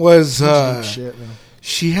one was deep shit. Man.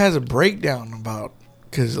 she has a breakdown about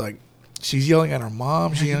because like she's yelling at her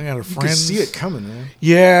mom, she's yelling at her You can friends. see it coming, man.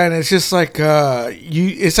 Yeah, and it's just like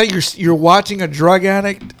it's like you're watching a drug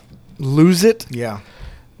addict lose it, Yeah.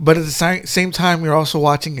 but at the same time you're also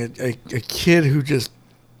watching a kid who just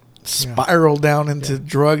spiraled down into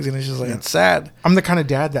drugs, and it's just like it's sad. I'm the kind of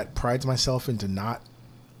dad that prides myself into not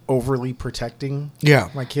overly protecting Yeah.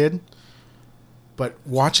 my kid. But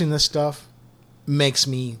watching this stuff makes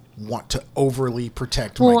me want to overly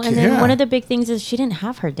protect Well, my kid. and then Yeah. one of the big things is she didn't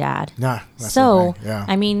have her dad. Nah. That's So, the thing. Yeah.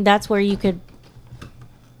 I mean, that's where you could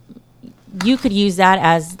use that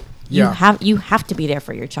as Yeah. you have to be there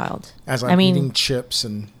for your child. As I'm eating chips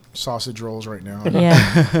and sausage rolls right now.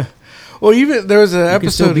 Yeah. Well, even there was an You can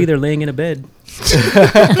still episode. be there laying in a bed.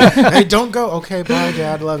 Hey, don't go. Okay, bye,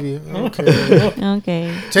 Dad. Love you. Okay.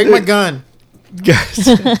 Okay. Take my gun. Guys,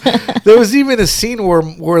 there was even a scene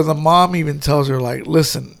where the mom even tells her like,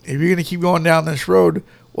 "Listen, if you're gonna keep going down this road,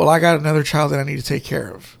 well, I got another child that I need to take care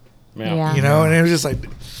of." Yeah. You know, and it was just like,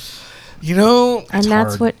 you know, And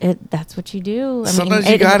that's hard. that's what you do. I sometimes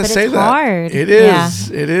mean, you got to but say it's that. hard. It Yeah. is.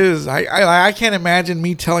 It is. I can't imagine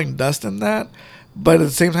me telling Dustin that, but at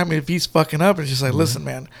the same time, if he's fucking up, it's just like, listen,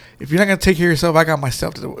 man, if you're not gonna take care of yourself, I got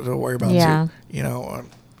myself to worry about Yeah. too. You know,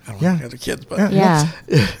 I don't Yeah. have any other kids, but Yeah.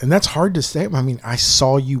 And that's hard to say. I mean, I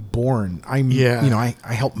saw you born. Yeah.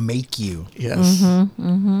 I helped make you. yes.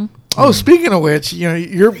 Oh, speaking of which, you know,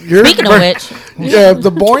 you're Speaking of which, yeah, the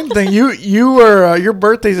born thing. You were your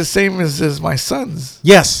birthday's the same as my son's,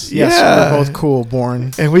 Yes. Yes. Yeah. We're both cool,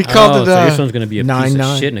 born. and we called Oh, it. so your son's gonna be a piece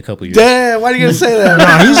 9-9. of shit in a couple years. Dad, why are you gonna say that?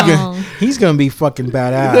 Nah, he's gonna be fucking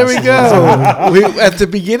badass. There we go. At the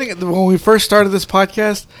beginning, when we first started this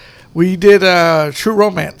podcast, we did True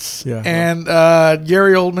Romance. Yeah. And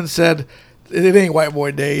Gary Oldman said, "It ain't White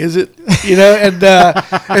Boy Day, is it?" You know, and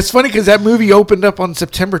it's funny because that movie opened up on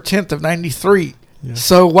September 10th of 93.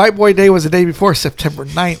 So White Boy Day was the day before, September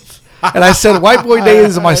 9th. And I said, White Boy Day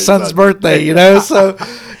is my son's birthday, you know? So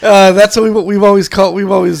that's what we've always called. We've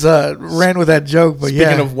always ran with that joke. But Speaking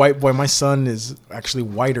yeah. of white boy, my son is actually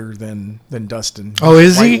whiter than Dustin. Oh,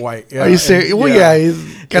 is White, he? White. Are you serious? Well, yeah, he's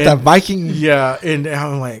got that And- Viking. Yeah, and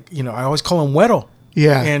I'm like, I always call him Weddle.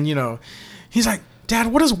 Yeah. And he's like, Dad,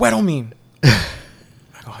 what does Weddle mean?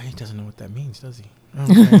 I go, he doesn't know what that means, does he?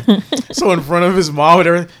 Okay. So in front of his mom, and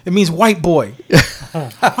everything, it means white boy.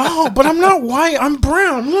 Oh, but I'm not white. I'm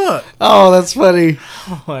brown. Look. Oh, that's funny.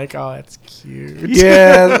 I'm like, oh, that's cute.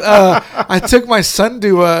 Yeah, I took my son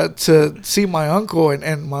to see my uncle,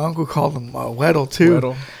 and my uncle called him Weddle too.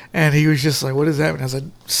 Weddle. And he was just like, "What is that?" And I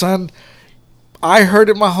said, "Son, I heard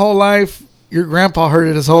it my whole life. Your grandpa heard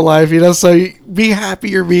it his whole life, you know. So be happy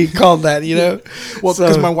you're being called that, you know." Well, So-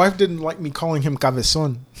 because my wife didn't like me calling him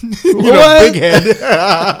cabezon. What? Big head.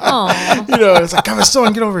 Aw. It's like,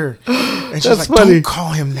 cabezon, get over here. And she's That's like, funny. don't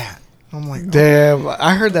call him that. I'm like, Damn,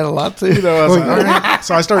 I heard that a lot too. I was like, all right.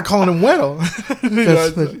 So I started calling him Weddle.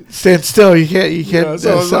 That's funny. Stand still. You can't. You can't.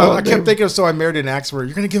 I kept thinking, so I married an axe where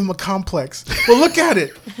you're going to give him a complex. Well, look at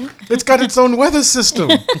it. It's got its own weather system.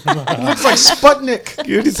 It looks like Sputnik.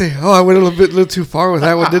 You did say, "Oh, I went a little too far with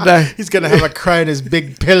that one, didn't I?" He's going to have a cry in his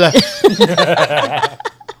big pillow.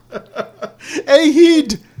 Hey,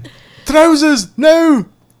 Heed. Trousers, no.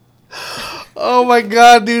 Oh my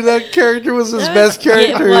god, dude, that character was his best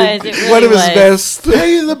character. was, it really One of his was. best.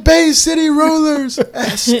 Hey, the Bay City Rollers.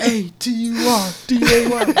 SATURDAY.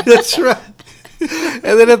 That's right. And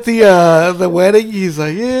then at the wedding, he's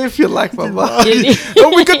like, "Yeah, if you like my mom."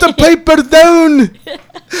 Oh, we got the paper down.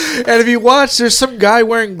 And if you watch, there's some guy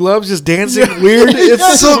wearing gloves just dancing weird.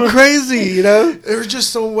 It's so crazy, you know? There's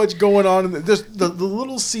just so much going on. In the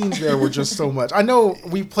little scenes there were just so much. I know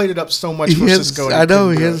we played it up so much for Cisco. and I know,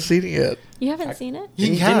 couldn't he do hasn't it. seen it yet. You haven't seen it? He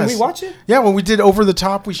Didn't has. we watch it? Yeah, when we did Over the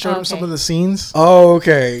Top, we showed him some Okay. of the scenes. Oh,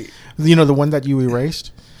 okay. You know, the one that you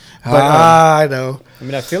erased? I know. I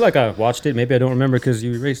mean, I feel like I watched it. Maybe I don't remember because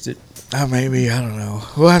you erased it. Maybe, I don't know.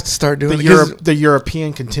 We'll have to start doing The, it. 'cause the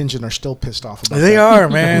European contingent are still pissed off about They that. are,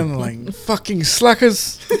 man. Like, fucking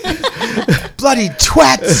sluckers. Bloody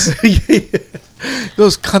twats!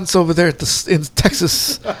 Those cunts over there in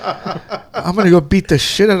Texas. I'm going to go beat the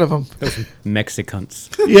shit out of them. Mexicans.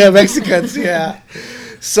 Yeah, Mexicans, yeah.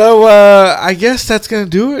 So, I guess that's going to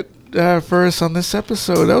do it for us on this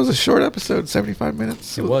episode. That was a short episode, 75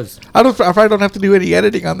 minutes. It was. I probably don't have to do any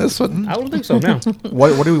editing on this one. I don't think so now.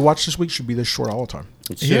 What do we watch this week? Should be this short all the time.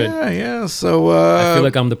 It should. Yeah. So, I feel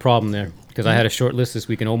like I'm the problem there because I had a short list this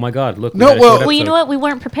week, and oh my god, look. No, had a well- short Well, you episode. know what? We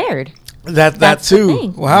weren't prepared. that That's the too.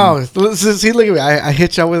 thing. Wow. See, look at me. I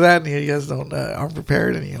hit y'all with that, and you guys don't aren't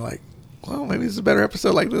prepared, and you're like, well, maybe it's a better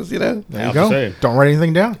episode like this, you know? There Yeah, you go. I'm saying. Don't write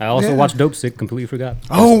anything down. I also Yeah. watched Dope Sick. Completely forgot.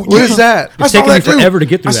 Oh, What is that? I It's saw taken me that too. forever to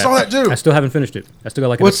get through I that. saw that too. I still haven't finished it. I still got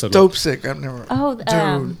like an What's episode Dope Sick? I've never. Oh,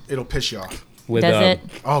 Dude, ittle piss you off. with, does it?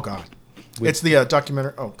 Oh, God. It's the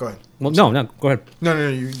documentary. Oh, go ahead. Well, no, go ahead. No,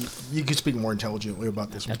 you can speak more intelligently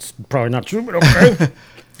about this one. That's probably not true, but okay.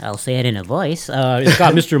 I'll say it in a voice. It's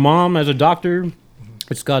got Mr. Mom as a doctor.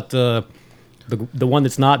 It's got the one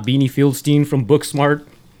that's not Beanie Fieldstein from Booksmart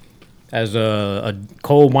as a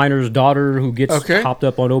coal miner's daughter who gets Okay. hopped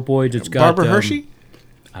up on opioids. It's got Barbara Hershey?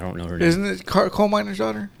 I don't know her name. Isn't it coal miner's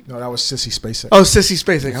daughter? No, that was Sissy Spacek. Oh, Sissy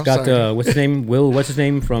Spacek. I'm It's got sorry. what's his name? What's his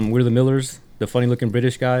name from We're the Millers? The funny looking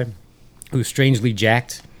British guy who's strangely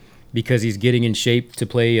jacked because he's getting in shape to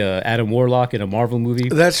play Adam Warlock in a Marvel movie.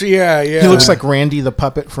 That's yeah. He looks like Randy the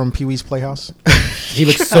puppet from Pee Wee's Playhouse. He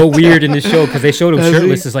looks so weird in this show because they showed him Does he?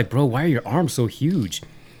 shirtless. It's like, bro, why are your arms so huge?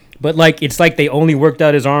 But like, it's like they only worked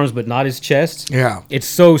out his arms, but not his chest. Yeah.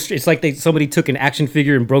 It's like somebody took an action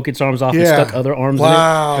figure and broke its arms off and Yeah. stuck other arms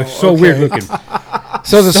Wow, in it. They're so okay. weird looking.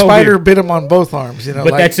 So the so spider weird. bit him on both arms, you know.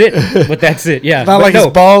 But like, that's it. But that's it. Yeah. Not But like no.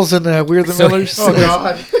 his balls in We're the So- Millers. Oh,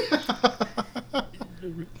 God.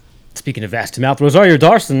 Speaking of vast mouth, Rosario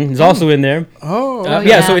Dawson is also in there. Oh, Yeah.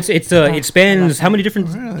 yeah. So it spans how many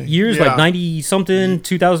different years? Yeah. Like 90 something,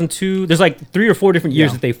 2002. There's like 3 or 4 different years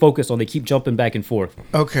Yeah. that they focus on. They keep jumping back and forth.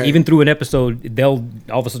 Okay. Even through an episode, they'll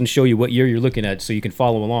all of a sudden show you what year you're looking at, so you can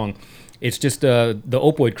follow along. It's just the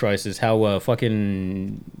opioid crisis. How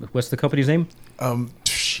fucking what's the company's name?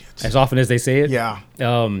 Shit. As often as they say it. Yeah.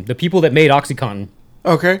 The people that made OxyContin,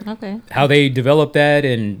 okay. Okay. how they developed that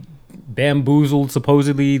and bamboozled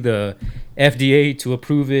supposedly the FDA to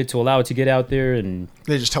approve it, to allow it to get out there, and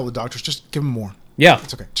They just tell the doctors, just give him more. yeah,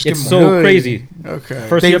 It's okay. Just give it's them so more. Good. crazy. Okay.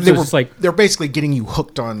 First They episode were, is like they're basically getting you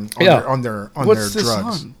hooked on Yeah. their What's this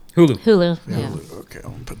drugs. on? Hulu. Hulu. Yeah. Okay,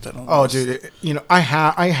 I'll put that on. Oh, this. dude, I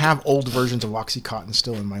have old versions of OxyContin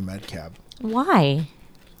still in my med cab Why?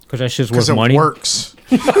 Because that shit's because worth it money. works.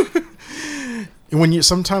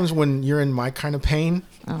 Sometimes when you're in my kind of pain,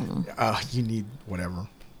 you need whatever.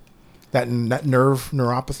 That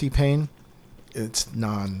neuropathy pain, it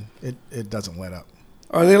doesn't let up.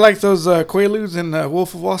 Are they like those Quaaludes in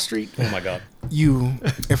Wolf of Wall Street? Oh my god.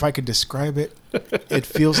 If I could describe it, it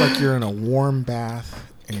feels like you're in a warm bath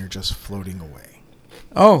and you're just floating away.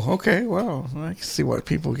 Oh, okay. Well, I can see why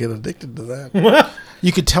people get addicted to that.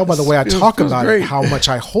 You could tell by the way I Feels- talk feels about great. it how much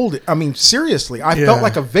I hold it. I mean, seriously, I Yeah. felt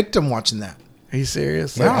like a victim watching that. Are you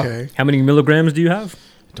serious? Yeah. Okay. How many milligrams do you have?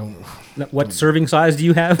 Don't. What serving size do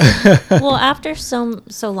you have? Well, after so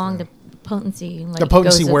long, the potency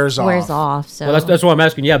wears off. So Well, that's what I'm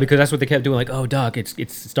asking. Yeah, because that's what they kept doing. Like, oh, doc,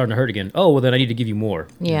 it's starting to hurt again. Oh, well, then I need to give you more.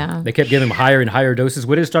 yeah. They kept giving him higher and higher doses.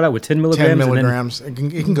 What did it start out with? 10 milligrams? 10 and then- milligrams. It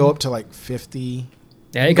can go up to like 50.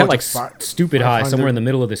 yeah, it go got to like stupid high 500. somewhere in the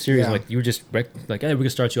middle of the series. Yeah. Like, you were just like, hey, we're going to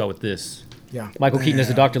start you out with this. Yeah. Michael Keaton as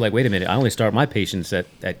the doctor, like, wait a minute. I only start my patients at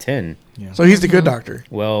 10. So he's the good doctor.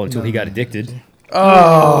 Well, until he got addicted.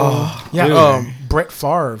 Oh. Yeah. Brett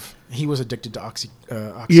Favre, he was addicted to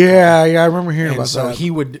Oxycontin. Yeah, I remember hearing And about so that.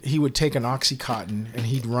 he would take an Oxycontin and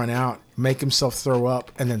he'd run out, make himself throw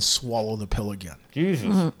up, and then swallow the pill again.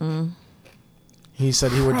 Jesus. He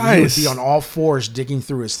said he would Christ. be on all fours digging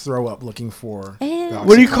through his throw up looking for. Ew. the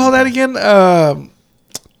What do you Oxycontin. call that again?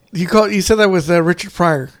 You said that with Richard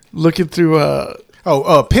Pryor looking through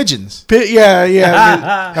Pigeons.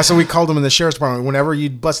 yeah. That's what we called them in the sheriff's department. Whenever you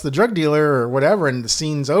bust the drug dealer or whatever, and the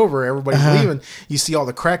scene's over, everybody's leaving. You see all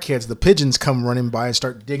the crackheads, the pigeons come running by and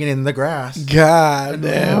start digging in the grass, God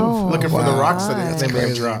damn. Oh. looking for the rocks that they may have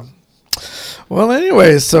Crazy. dropped. Well,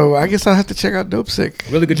 anyways, so I guess I'll have to check out Dope Sick.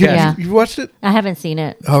 Really good You- cast. Yeah. You watched it? I haven't seen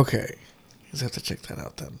it. Okay. Just have to check that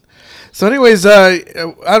out then. So, anyways, I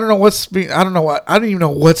don't know I don't even know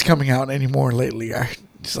what's coming out anymore lately.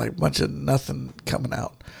 Just like a bunch of nothing coming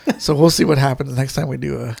out. So we'll see what happens next time we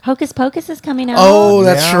do a. Hocus Pocus is coming out. Oh,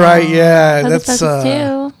 that's Yeah. right. Yeah, Hocus that's Pocus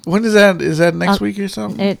 2. when is that? Is that next week or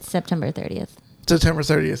something? It's September 30th. September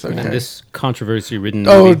 30th. Okay. And this controversy-ridden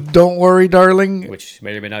Oh, movie, don't worry, darling. which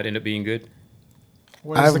may or may not end up being good.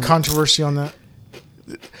 What is the controversy on that?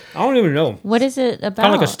 I don't even know. What is it about?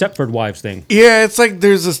 Kind of like a Stepford Wives thing. Yeah, it's like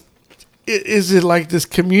there's this. Is it like this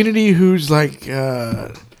community who's like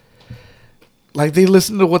they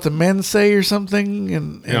listen to what the men say or something,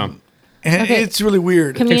 and Okay. it's really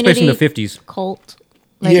weird. Takes place in the 50s. cult.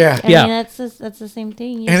 Yeah. I Yeah. mean, that's the same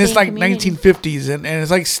thing. You're And it's saying like community. 1950s, and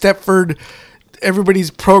it's like Stepford,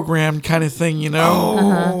 everybody's programmed kind of thing, you know.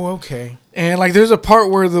 Oh, okay. And like, there's a part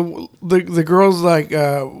where the girl's like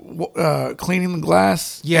cleaning the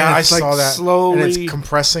glass. Yeah, and I it's, saw like, that. slowly and it's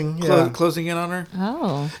compressing. Yeah. closing in on her.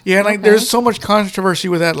 Oh. Yeah, and like okay. there's so much controversy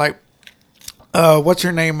with that. Like, what's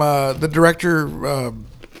her name? The director,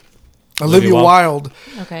 Olivia Wilde,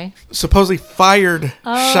 Okay. supposedly fired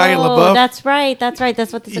Oh, Shia LaBeouf. that's right. That's right.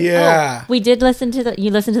 That's what the Yeah. we did listen to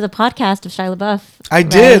you listened to the podcast of Shia LaBeouf. I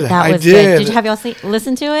did. That I was did. Good. Have y'all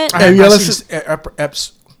listened to it? Have you I've listened-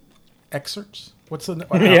 seen excerpts? What's the?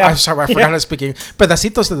 Yeah. I'm sorry, I forgot how to speak.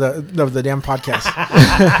 Pedacitos of the damn podcast.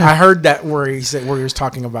 I heard that where he was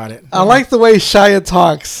talking about it. I like the way Shia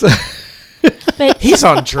talks. But He's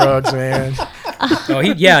on drugs, man. Oh,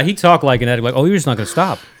 he talked like an addict. Like, oh, you're just not going to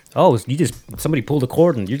stop. Oh, somebody pulled a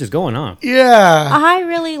cord and you're just going on. Yeah. I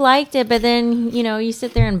really liked it, but then you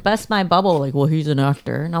sit there and bust my bubble like, well, he's an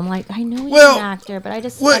actor, and I'm like, I know he's Well, an actor, but I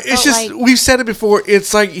just Well, I it's felt just, like, we've said it before.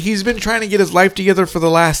 It's like he's been trying to get his life together for the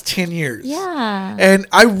last 10 years. yeah, And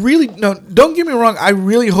I really, no, don't get me wrong. I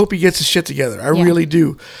really hope he gets his shit together. I Yeah. really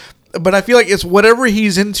do. But I feel like it's whatever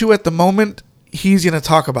he's into at the moment, he's going to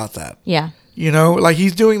talk about that. yeah, You know, like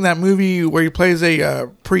he's doing that movie where he plays a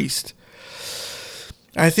priest.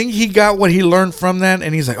 I think he got what he learned from that,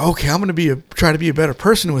 and he's like, okay, I'm going to try to be a better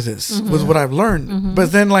person with this, with what I've learned.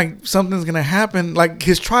 But then, like, something's going to happen. Like,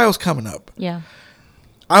 his trial's coming up. yeah.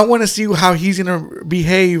 I want to see how he's going to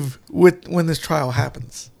behave when this trial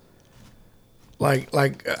happens. Like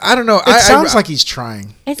I don't know. It sounds like he's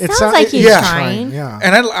trying. It sounds like he's yeah. trying. Yeah.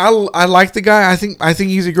 And I like the guy. I think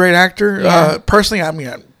he's a great actor. Yeah. Personally, I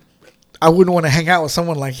mean, I wouldn't want to hang out with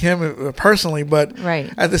someone like him personally, but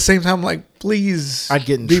Right. at the same time, like, please, I'd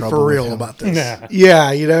get in be trouble for with real him. about this.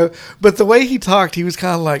 Yeah, you know. But the way he talked, he was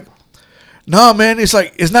kind of like, "No, man, it's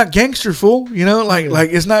like it's not gangster, fool. You know, like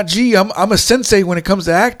it's not G. I'm a sensei when it comes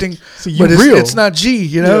to acting, you but real. it's not G.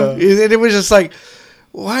 You know." Yeah. And it was just like,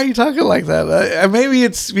 why are you talking like that? Maybe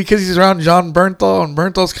it's because he's around John Bernthal, and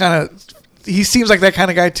Bernthal's kind of, he seems like that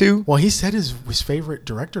kind of guy too. Well, he said his favorite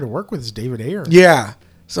director to work with is David Ayer. Yeah.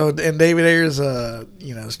 So, and David Ayer's,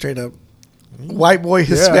 straight up white boy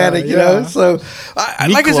Hispanic, you know. yeah. So,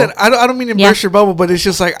 like I said, I don't mean to Yeah. burst your bubble, but it's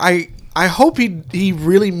just like I hope he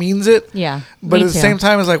really means it. Yeah, But me at the too. same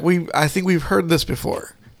time, it's like I think we've heard this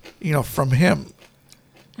before, from him.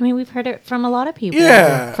 I mean, we've heard it from a lot of people.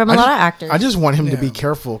 Yeah. from a lot of actors. I just want him to Yeah. be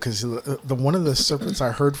careful because the one of the serpents I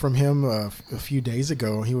heard from him a few days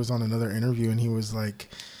ago, he was on another interview and he was like,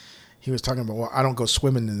 he was talking about, well, I don't go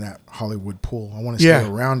swimming in that Hollywood pool. I want to stay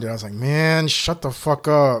around it. I was like, man, shut the fuck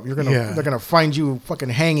up. They're gonna find you fucking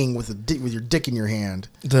hanging with your dick in your hand.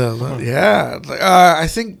 I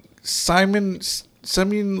think Simon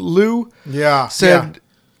Liu said,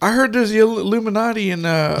 I heard there's the Illuminati in he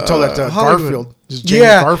told that to Hollywood. Garfield.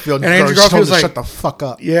 James Garfield. And Andrew Garfield was like, shut the fuck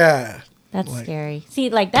up. Yeah. That's scary. See,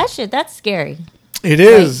 like that shit, that's scary. It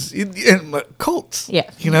is. And cults. Yeah.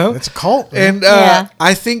 You know? It's a cult. Man. And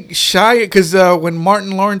I think because when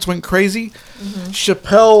Martin Lawrence went crazy,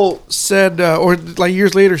 Chappelle said, or like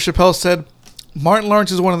years later, Chappelle said, Martin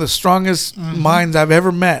Lawrence is one of the strongest minds I've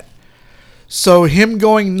ever met. So him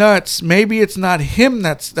going nuts, maybe it's not him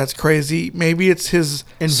that's crazy. Maybe it's his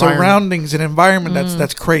surroundings and environment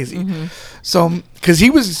that's crazy. So, because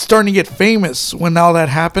he was starting to get famous when all that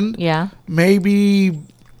happened. Yeah. Maybe...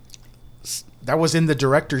 That was in the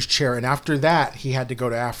director's chair, and after that, he had to go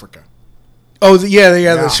to Africa. Oh, the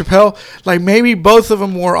Chappelle. Like, maybe both of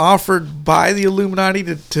them were offered by the Illuminati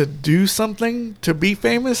to do something, to be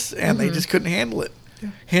famous, and they just couldn't handle it.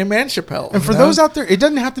 Yeah. Him and Chappelle. And for those out there, it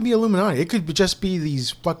doesn't have to be Illuminati. It could just be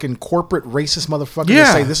these fucking corporate racist motherfuckers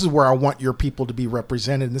that say, this is where I want your people to be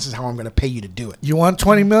represented, and this is how I'm going to pay you to do it. You want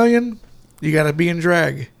 $20 million? You got to be in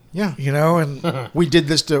drag. Yeah, you know, and we did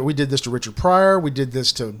this to Richard Pryor. We did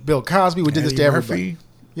this to Bill Cosby. We did this to everybody.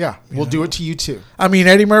 Yeah, we'll do it to you too. I mean,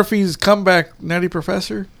 Eddie Murphy's comeback, Nutty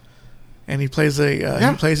Professor, and he plays he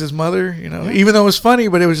plays his mother. You know, even though it was funny,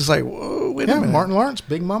 but it was just like, whoa, wait a minute. Martin Lawrence,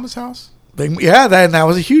 Big Mama's House. That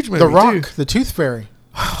was a huge movie. The Rock, The Tooth Fairy.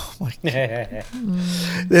 Oh my God.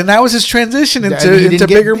 Then that was his transition into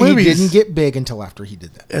bigger movies. He didn't get big until after he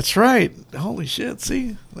did that. That's right. Holy shit!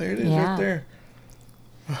 See, there it is, right there.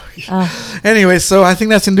 Anyway, so I think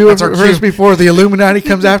that's in do first before the Illuminati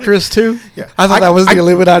comes after us too. Yeah, I thought that was the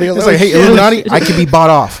Illuminati. I was like, hey, Illuminati, I can be bought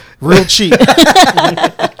off real cheap.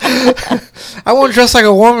 I won't dress like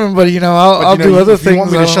a woman, but I'll do other things. You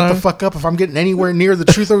want me to shut the fuck up if I'm getting anywhere near the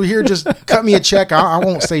truth over here? Just cut me a check. I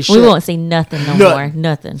won't say shit. We won't say nothing no more.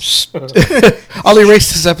 Nothing. I'll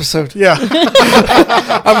erase this episode. Yeah,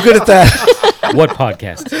 I'm good at that. What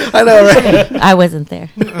podcast? I know, right? I wasn't there.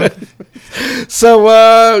 So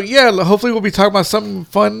hopefully we'll be talking about something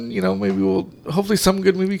fun. Maybe hopefully some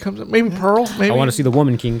good movie comes up. Maybe Pearl. Maybe I want to see The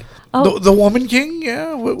Woman King. Oh, the Woman King.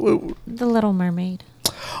 Yeah. The Little Mermaid.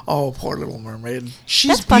 Oh, poor Little Mermaid.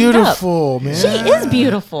 She's beautiful, man. She is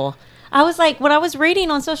beautiful. I was like, when I was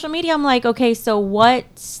reading on social media, I'm like, okay, so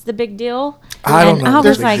what's the big deal? I don't know. I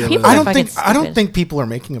was like, people are fucking stupid. I don't think people are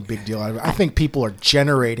making a big deal out of it. I think people are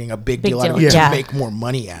generating a big deal out of it to make more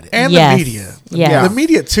money at it. And the media. Yeah. The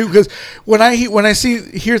media too, because when I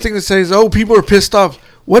hear things that says, "Oh, people are pissed off."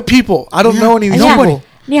 What people? I don't know any of these people.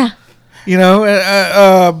 Yeah.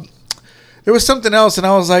 There was something else, and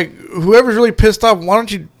I was like, whoever's really pissed off, why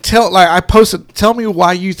don't you tell me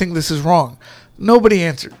why you think this is wrong. Nobody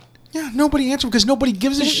answered. Yeah, nobody answered because nobody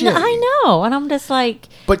gives a shit. I know, and I'm just like,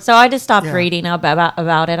 so I just stopped reading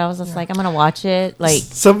about it. I was just like, I'm gonna watch it. Like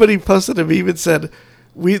somebody posted a meme and said,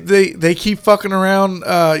 they keep fucking around.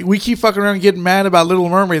 We keep fucking around getting mad about Little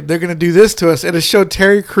Mermaid. They're gonna do this to us, and it showed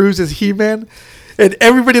Terry Crews as He-Man, and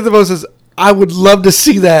everybody at the most says, I would love to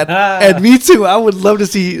see that. And me too. I would love to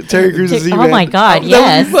see Terry Crews as He-Man. Oh my God,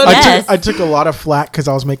 yes. I took a lot of flack because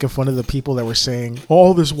I was making fun of the people that were saying,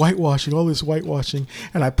 all this whitewashing.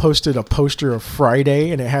 And I posted a poster of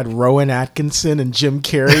Friday, and it had Rowan Atkinson and Jim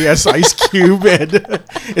Carrey as Ice Cube. And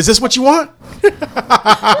is this what you want?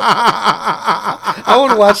 I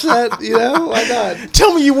would watch that. Why not?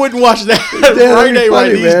 Tell me you wouldn't watch that Friday by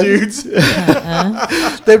these dudes.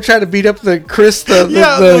 They're trying to beat up the Chris. The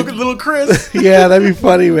little Chris. Yeah, that'd be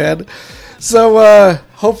funny, man. So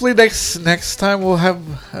hopefully next time we'll have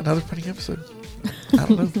another funny episode. I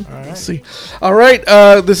don't know. We'll see. All right,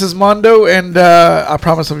 this is Mondo, and I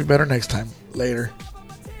promise I'll be better next time. Later.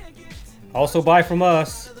 Also, bye from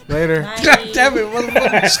us. Later. God damn it,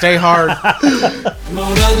 motherfucker. Stay hard.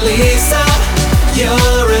 Mona Lisa,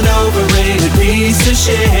 you're an overrated piece of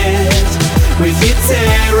shit. With your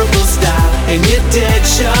terror